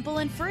 It's simple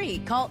and free.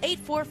 Call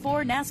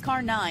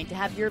 844-NASCAR-9 to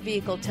have your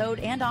vehicle towed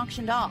and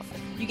auctioned off.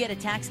 You get a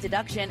tax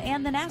deduction,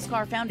 and the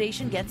NASCAR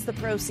Foundation gets the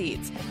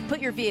proceeds.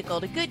 Put your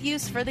vehicle to good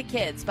use for the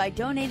kids by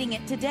donating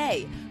it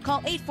today.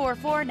 Call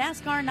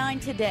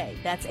 844-NASCAR-9 today.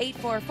 That's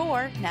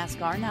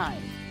 844-NASCAR-9.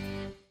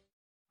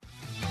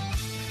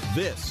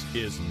 This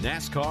is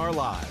NASCAR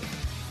Live.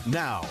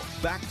 Now,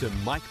 back to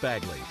Mike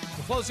Bagley.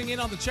 We're closing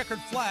in on the checkered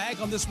flag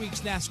on this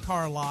week's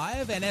NASCAR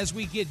Live, and as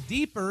we get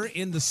deeper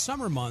in the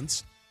summer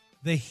months,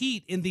 the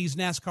heat in these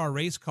NASCAR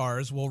race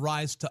cars will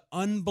rise to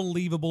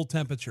unbelievable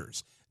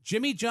temperatures.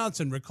 Jimmy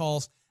Johnson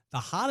recalls the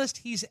hottest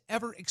he's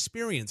ever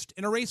experienced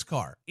in a race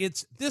car.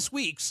 It's this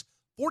week's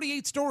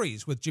 48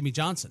 Stories with Jimmy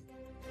Johnson.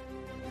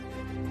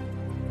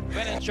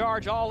 Been in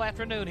charge all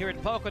afternoon here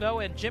at Pocono,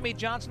 and Jimmy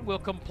Johnson will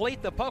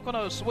complete the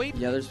Pocono sweep.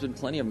 Yeah, there's been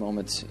plenty of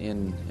moments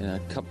in a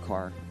Cup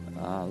car.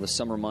 The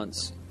summer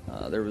months,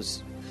 there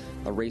was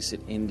a race at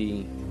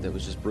Indy that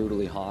was just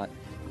brutally hot.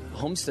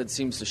 Homestead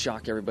seems to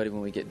shock everybody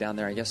when we get down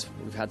there. I guess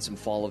we've had some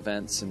fall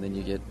events, and then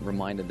you get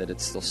reminded that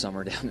it's still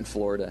summer down in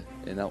Florida,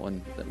 and that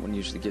one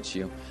usually gets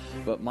you.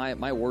 But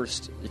my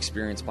worst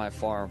experience by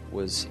far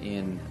was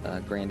in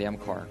Grand Am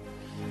car.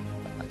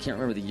 I can't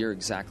remember the year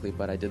exactly,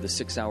 but I did the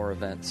 6-hour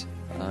event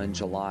in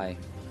July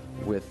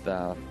with,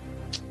 it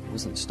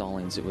wasn't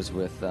Stallings, it was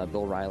with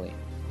Bill Riley.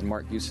 And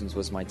Mark Goosens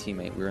was my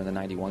teammate. We were in the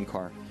 91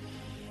 car.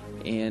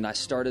 And I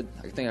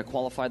think I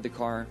qualified the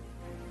car.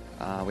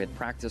 We had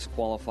practice,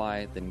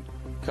 qualify, then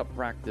Cup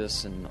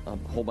practice, and a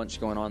whole bunch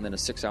going on, then a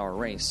 6-hour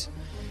race.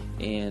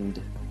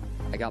 And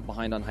I got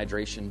behind on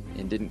hydration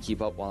and didn't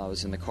keep up while I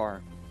was in the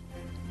car.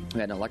 We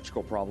had an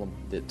electrical problem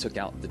that took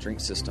out the drink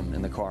system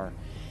in the car.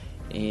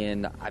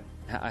 And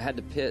I had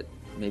to pit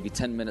maybe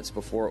 10 minutes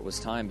before it was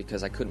time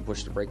because I couldn't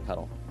push the brake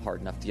pedal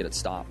hard enough to get it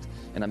stopped.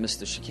 And I missed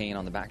the chicane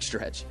on the back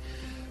stretch.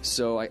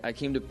 So I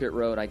came to pit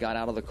road, I got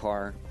out of the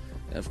car,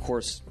 and of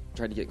course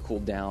tried to get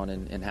cooled down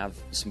and have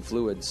some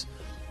fluids.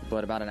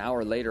 But about an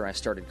hour later, I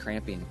started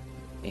cramping,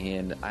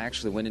 and I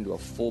actually went into a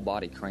full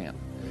body cramp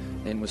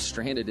and was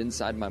stranded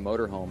inside my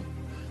motorhome,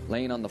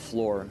 laying on the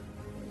floor.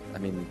 I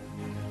mean,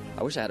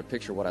 I wish I had a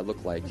picture of what I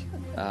looked like.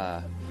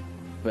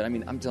 But I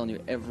mean, I'm telling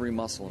you, every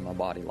muscle in my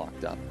body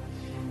locked up.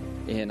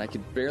 And I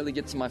could barely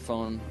get to my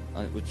phone,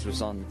 which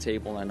was on the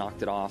table, and I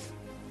knocked it off.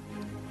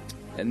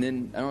 And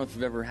then, I don't know if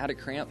you've ever had a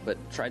cramp, but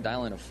try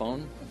dialing a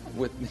phone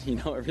with,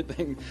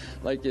 everything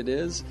like it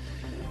is.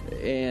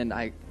 And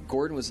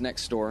Gordon was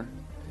next door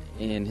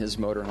in his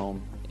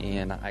motorhome,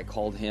 and I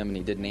called him, and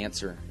he didn't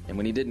answer. And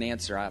when he didn't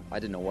answer, I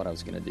didn't know what I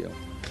was going to do.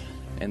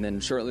 And then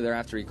shortly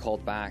thereafter, he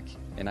called back,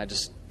 and I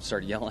just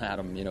started yelling at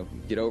him,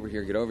 get over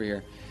here, get over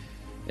here.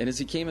 And as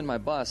he came in my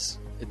bus,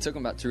 it took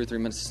him about 2 or 3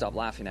 minutes to stop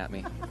laughing at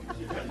me.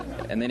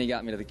 And then he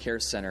got me to the care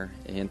center,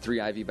 and 3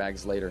 IV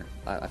bags later,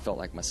 I felt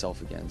like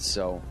myself again.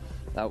 So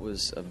that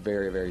was a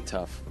very, very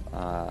tough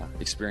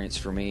experience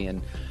for me.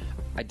 And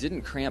I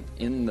didn't cramp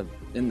in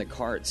the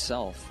car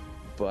itself,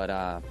 but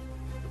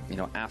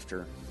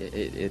after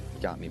it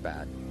got me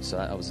bad. So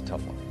that was a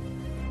tough one.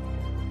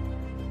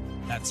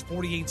 That's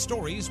 48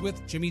 Stories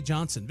with Jimmy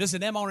Johnson.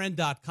 Visit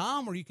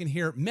MRN.com where you can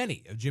hear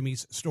many of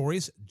Jimmy's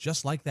stories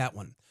just like that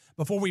one.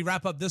 Before we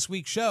wrap up this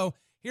week's show,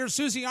 here's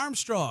Susie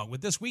Armstrong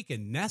with This Week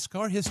in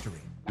NASCAR History.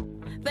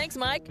 Thanks,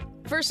 Mike.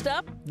 First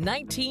up,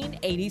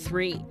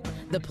 1983.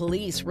 The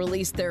Police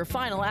released their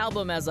final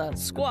album as a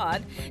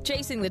squad,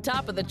 chasing the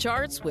top of the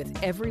charts with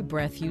Every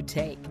Breath You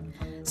Take.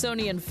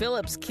 Sony and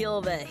Philips kill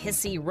the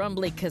hissy,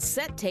 rumbly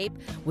cassette tape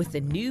with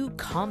the new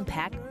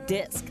compact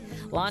disc,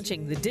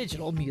 launching the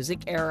digital music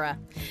era.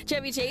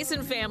 Chevy Chase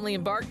and family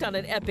embarked on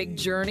an epic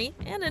journey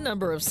and a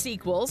number of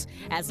sequels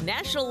as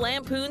National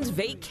Lampoon's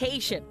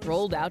Vacation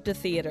rolled out to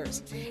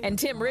theaters. And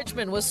Tim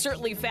Richmond was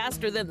certainly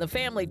faster than the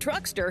family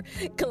truckster,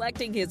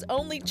 collecting his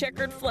only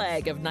checkered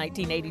flag of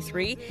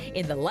 1983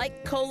 in the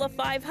Light Cola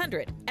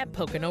 500 at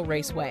Pocono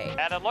Raceway.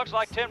 And it looks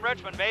like Tim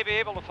Richmond may be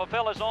able to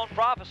fulfill his own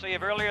prophecy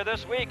of earlier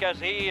this week, as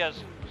he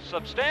is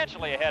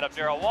substantially ahead of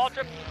Darrell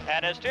Waltrip.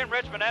 And as Tim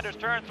Richmond enters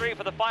turn 3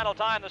 for the final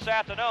time this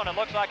afternoon, it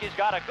looks like he's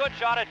got a good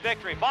shot at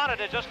victory. Bonnet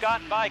has just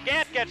gotten by.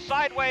 Gant gets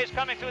sideways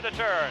coming through the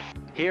turn.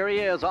 Here he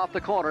is off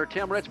the corner.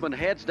 Tim Richmond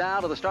heads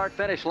down to the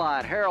start-finish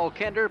line. Harold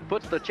Kinder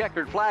puts the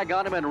checkered flag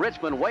on him, and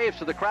Richmond waves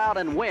to the crowd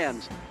and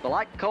wins the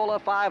Light Cola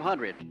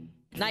 500.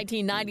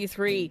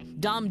 1993,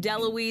 Dom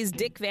DeLuise,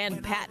 Dick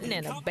Van Patten,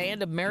 and a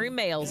band of merry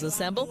males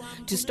assemble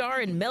to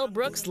star in Mel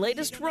Brooks'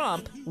 latest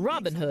romp,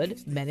 Robin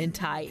Hood, Men in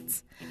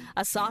Tights.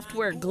 A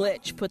software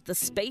glitch put the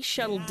Space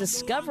Shuttle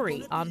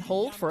Discovery on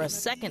hold for a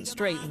second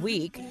straight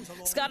week.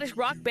 Scottish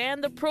rock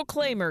band The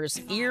Proclaimers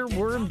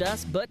earwormed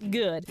us but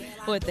good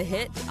with the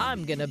hit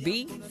I'm Gonna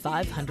Be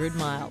 500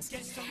 Miles.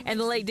 And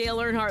the late Dale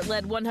Earnhardt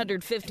led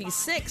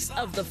 156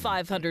 of the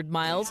 500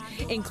 miles,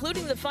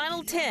 including the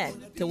final 10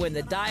 to win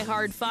the Die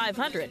Hard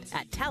 500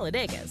 at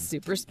Talladega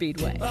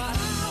Superspeedway.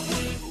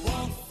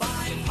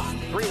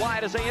 3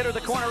 wide as they enter the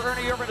corner.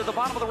 Ernie Irvin to the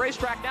bottom of the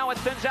racetrack. Now it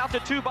thins out to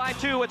 2 by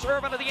 2. It's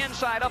Irvin to the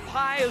inside. Up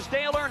high is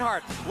Dale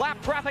Earnhardt.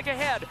 Lap traffic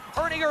ahead.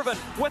 Ernie Irvin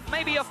with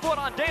maybe a foot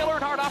on Dale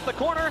Earnhardt off the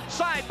corner.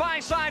 Side by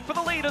side for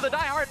the lead of the Die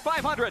Hard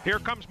 500. Here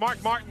comes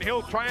Mark Martin.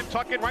 He'll try and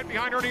tuck in right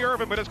behind Ernie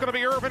Irvin, but it's going to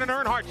be Irvin and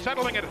Earnhardt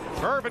settling it.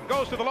 Irvin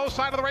goes to the low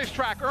side of the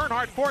racetrack.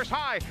 Earnhardt force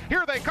high.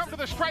 Here they come to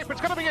the stripe.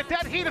 It's going to be a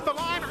dead heat at the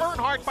line.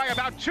 Earnhardt by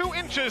about 2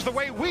 inches the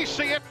way we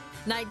see it.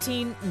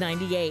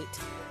 1998.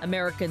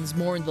 Americans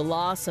mourned the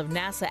loss of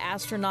NASA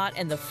astronaut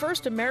and the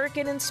first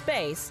American in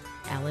space,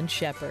 Alan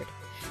Shepard.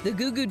 The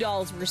Goo Goo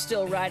Dolls were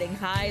still riding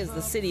high as the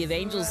City of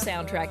Angels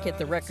soundtrack hit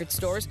the record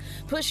stores,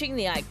 pushing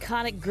the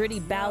iconic gritty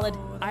ballad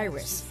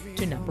Iris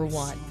to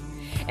 #1.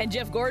 And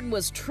Jeff Gordon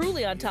was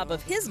truly on top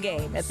of his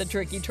game at the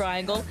Tricky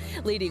Triangle,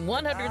 leading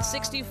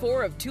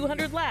 164 of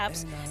 200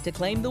 laps to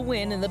claim the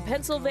win in the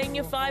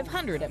Pennsylvania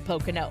 500 at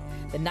Pocono,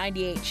 the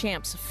 98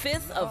 champ's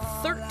 5th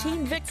of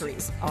 13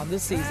 victories on the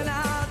season.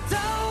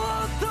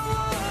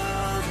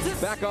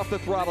 Back off the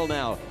throttle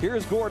now.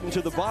 Here's Gordon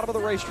to the bottom of the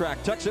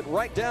racetrack, tucks it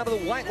right down to the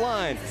white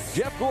line.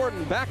 Jeff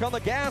Gordon back on the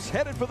gas,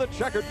 headed for the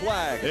checkered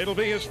flag. It'll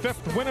be his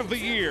 5th win of the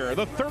year,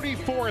 the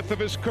 34th of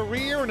his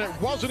career, and it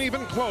wasn't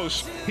even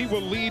close. He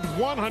will lead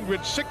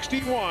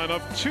 161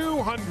 of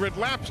 200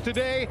 laps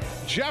today.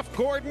 Jeff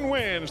Gordon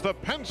wins the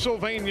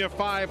Pennsylvania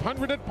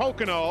 500 at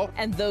Pocono.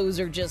 And those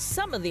are just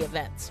some of the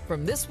events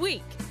from this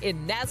week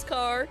in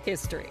NASCAR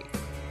history.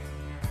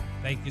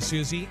 Thank you,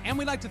 Susie. And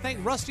we'd like to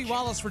thank Rusty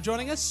Wallace for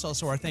joining us.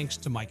 Also, our thanks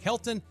to Mike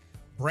Helton,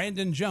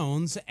 Brandon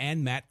Jones,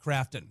 and Matt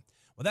Crafton.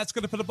 Well, that's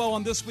going to put a bow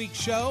on this week's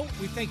show.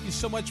 We thank you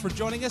so much for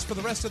joining us. For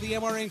the rest of the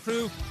MRN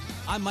crew,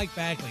 I'm Mike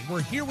Bagley.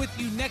 We're here with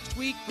you next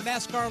week for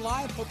NASCAR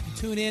Live. Hope you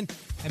tune in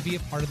and be a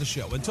part of the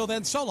show. Until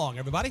then, so long,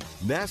 everybody.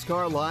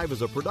 NASCAR Live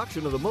is a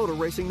production of the Motor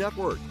Racing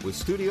Network with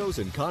studios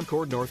in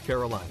Concord, North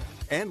Carolina.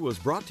 And was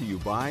brought to you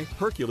by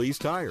Hercules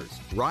Tires,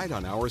 ride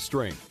on our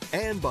strength.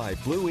 And by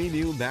Blue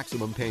Emu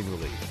Maximum Pain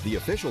Relief, the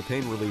official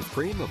pain relief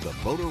cream of the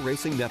Motor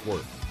Racing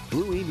Network.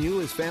 Blue Emu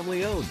is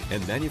family owned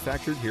and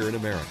manufactured here in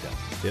America.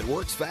 It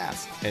works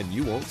fast and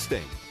you won't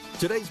stink.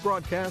 Today's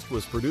broadcast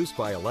was produced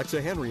by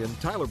Alexa Henry and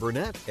Tyler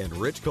Burnett and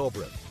Rich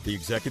Colbreth. The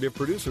executive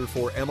producer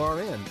for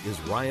MRN is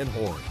Ryan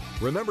Horn.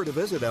 Remember to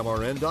visit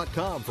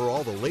MRN.com for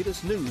all the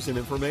latest news and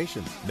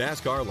information.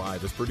 NASCAR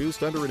Live is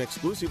produced under an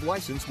exclusive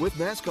license with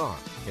NASCAR.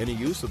 Any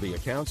use of the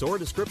accounts or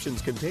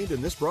descriptions contained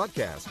in this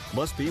broadcast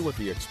must be with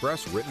the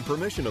express written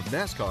permission of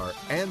NASCAR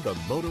and the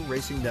Motor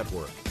Racing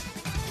Network.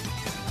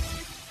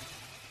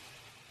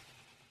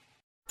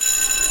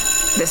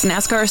 This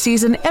NASCAR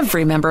season,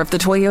 every member of the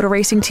Toyota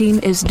racing team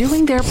is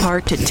doing their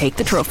part to take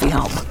the trophy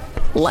home.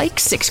 Like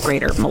 6th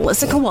grader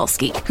Melissa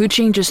Kowalski, who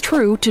changes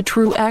true to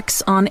True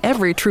X on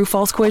every true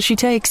false quiz she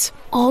takes.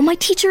 All my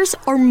teachers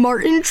are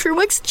Martin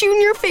Truex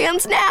Jr.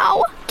 fans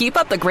now. Keep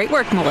up the great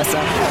work, Melissa.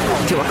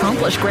 To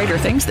accomplish greater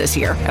things this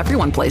year,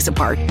 everyone plays a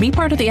part. Be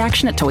part of the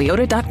action at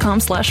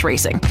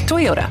toyota.com/racing.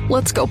 Toyota,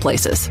 let's go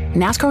places.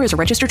 NASCAR is a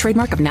registered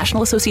trademark of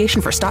National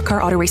Association for Stock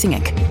Car Auto Racing,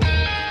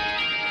 Inc.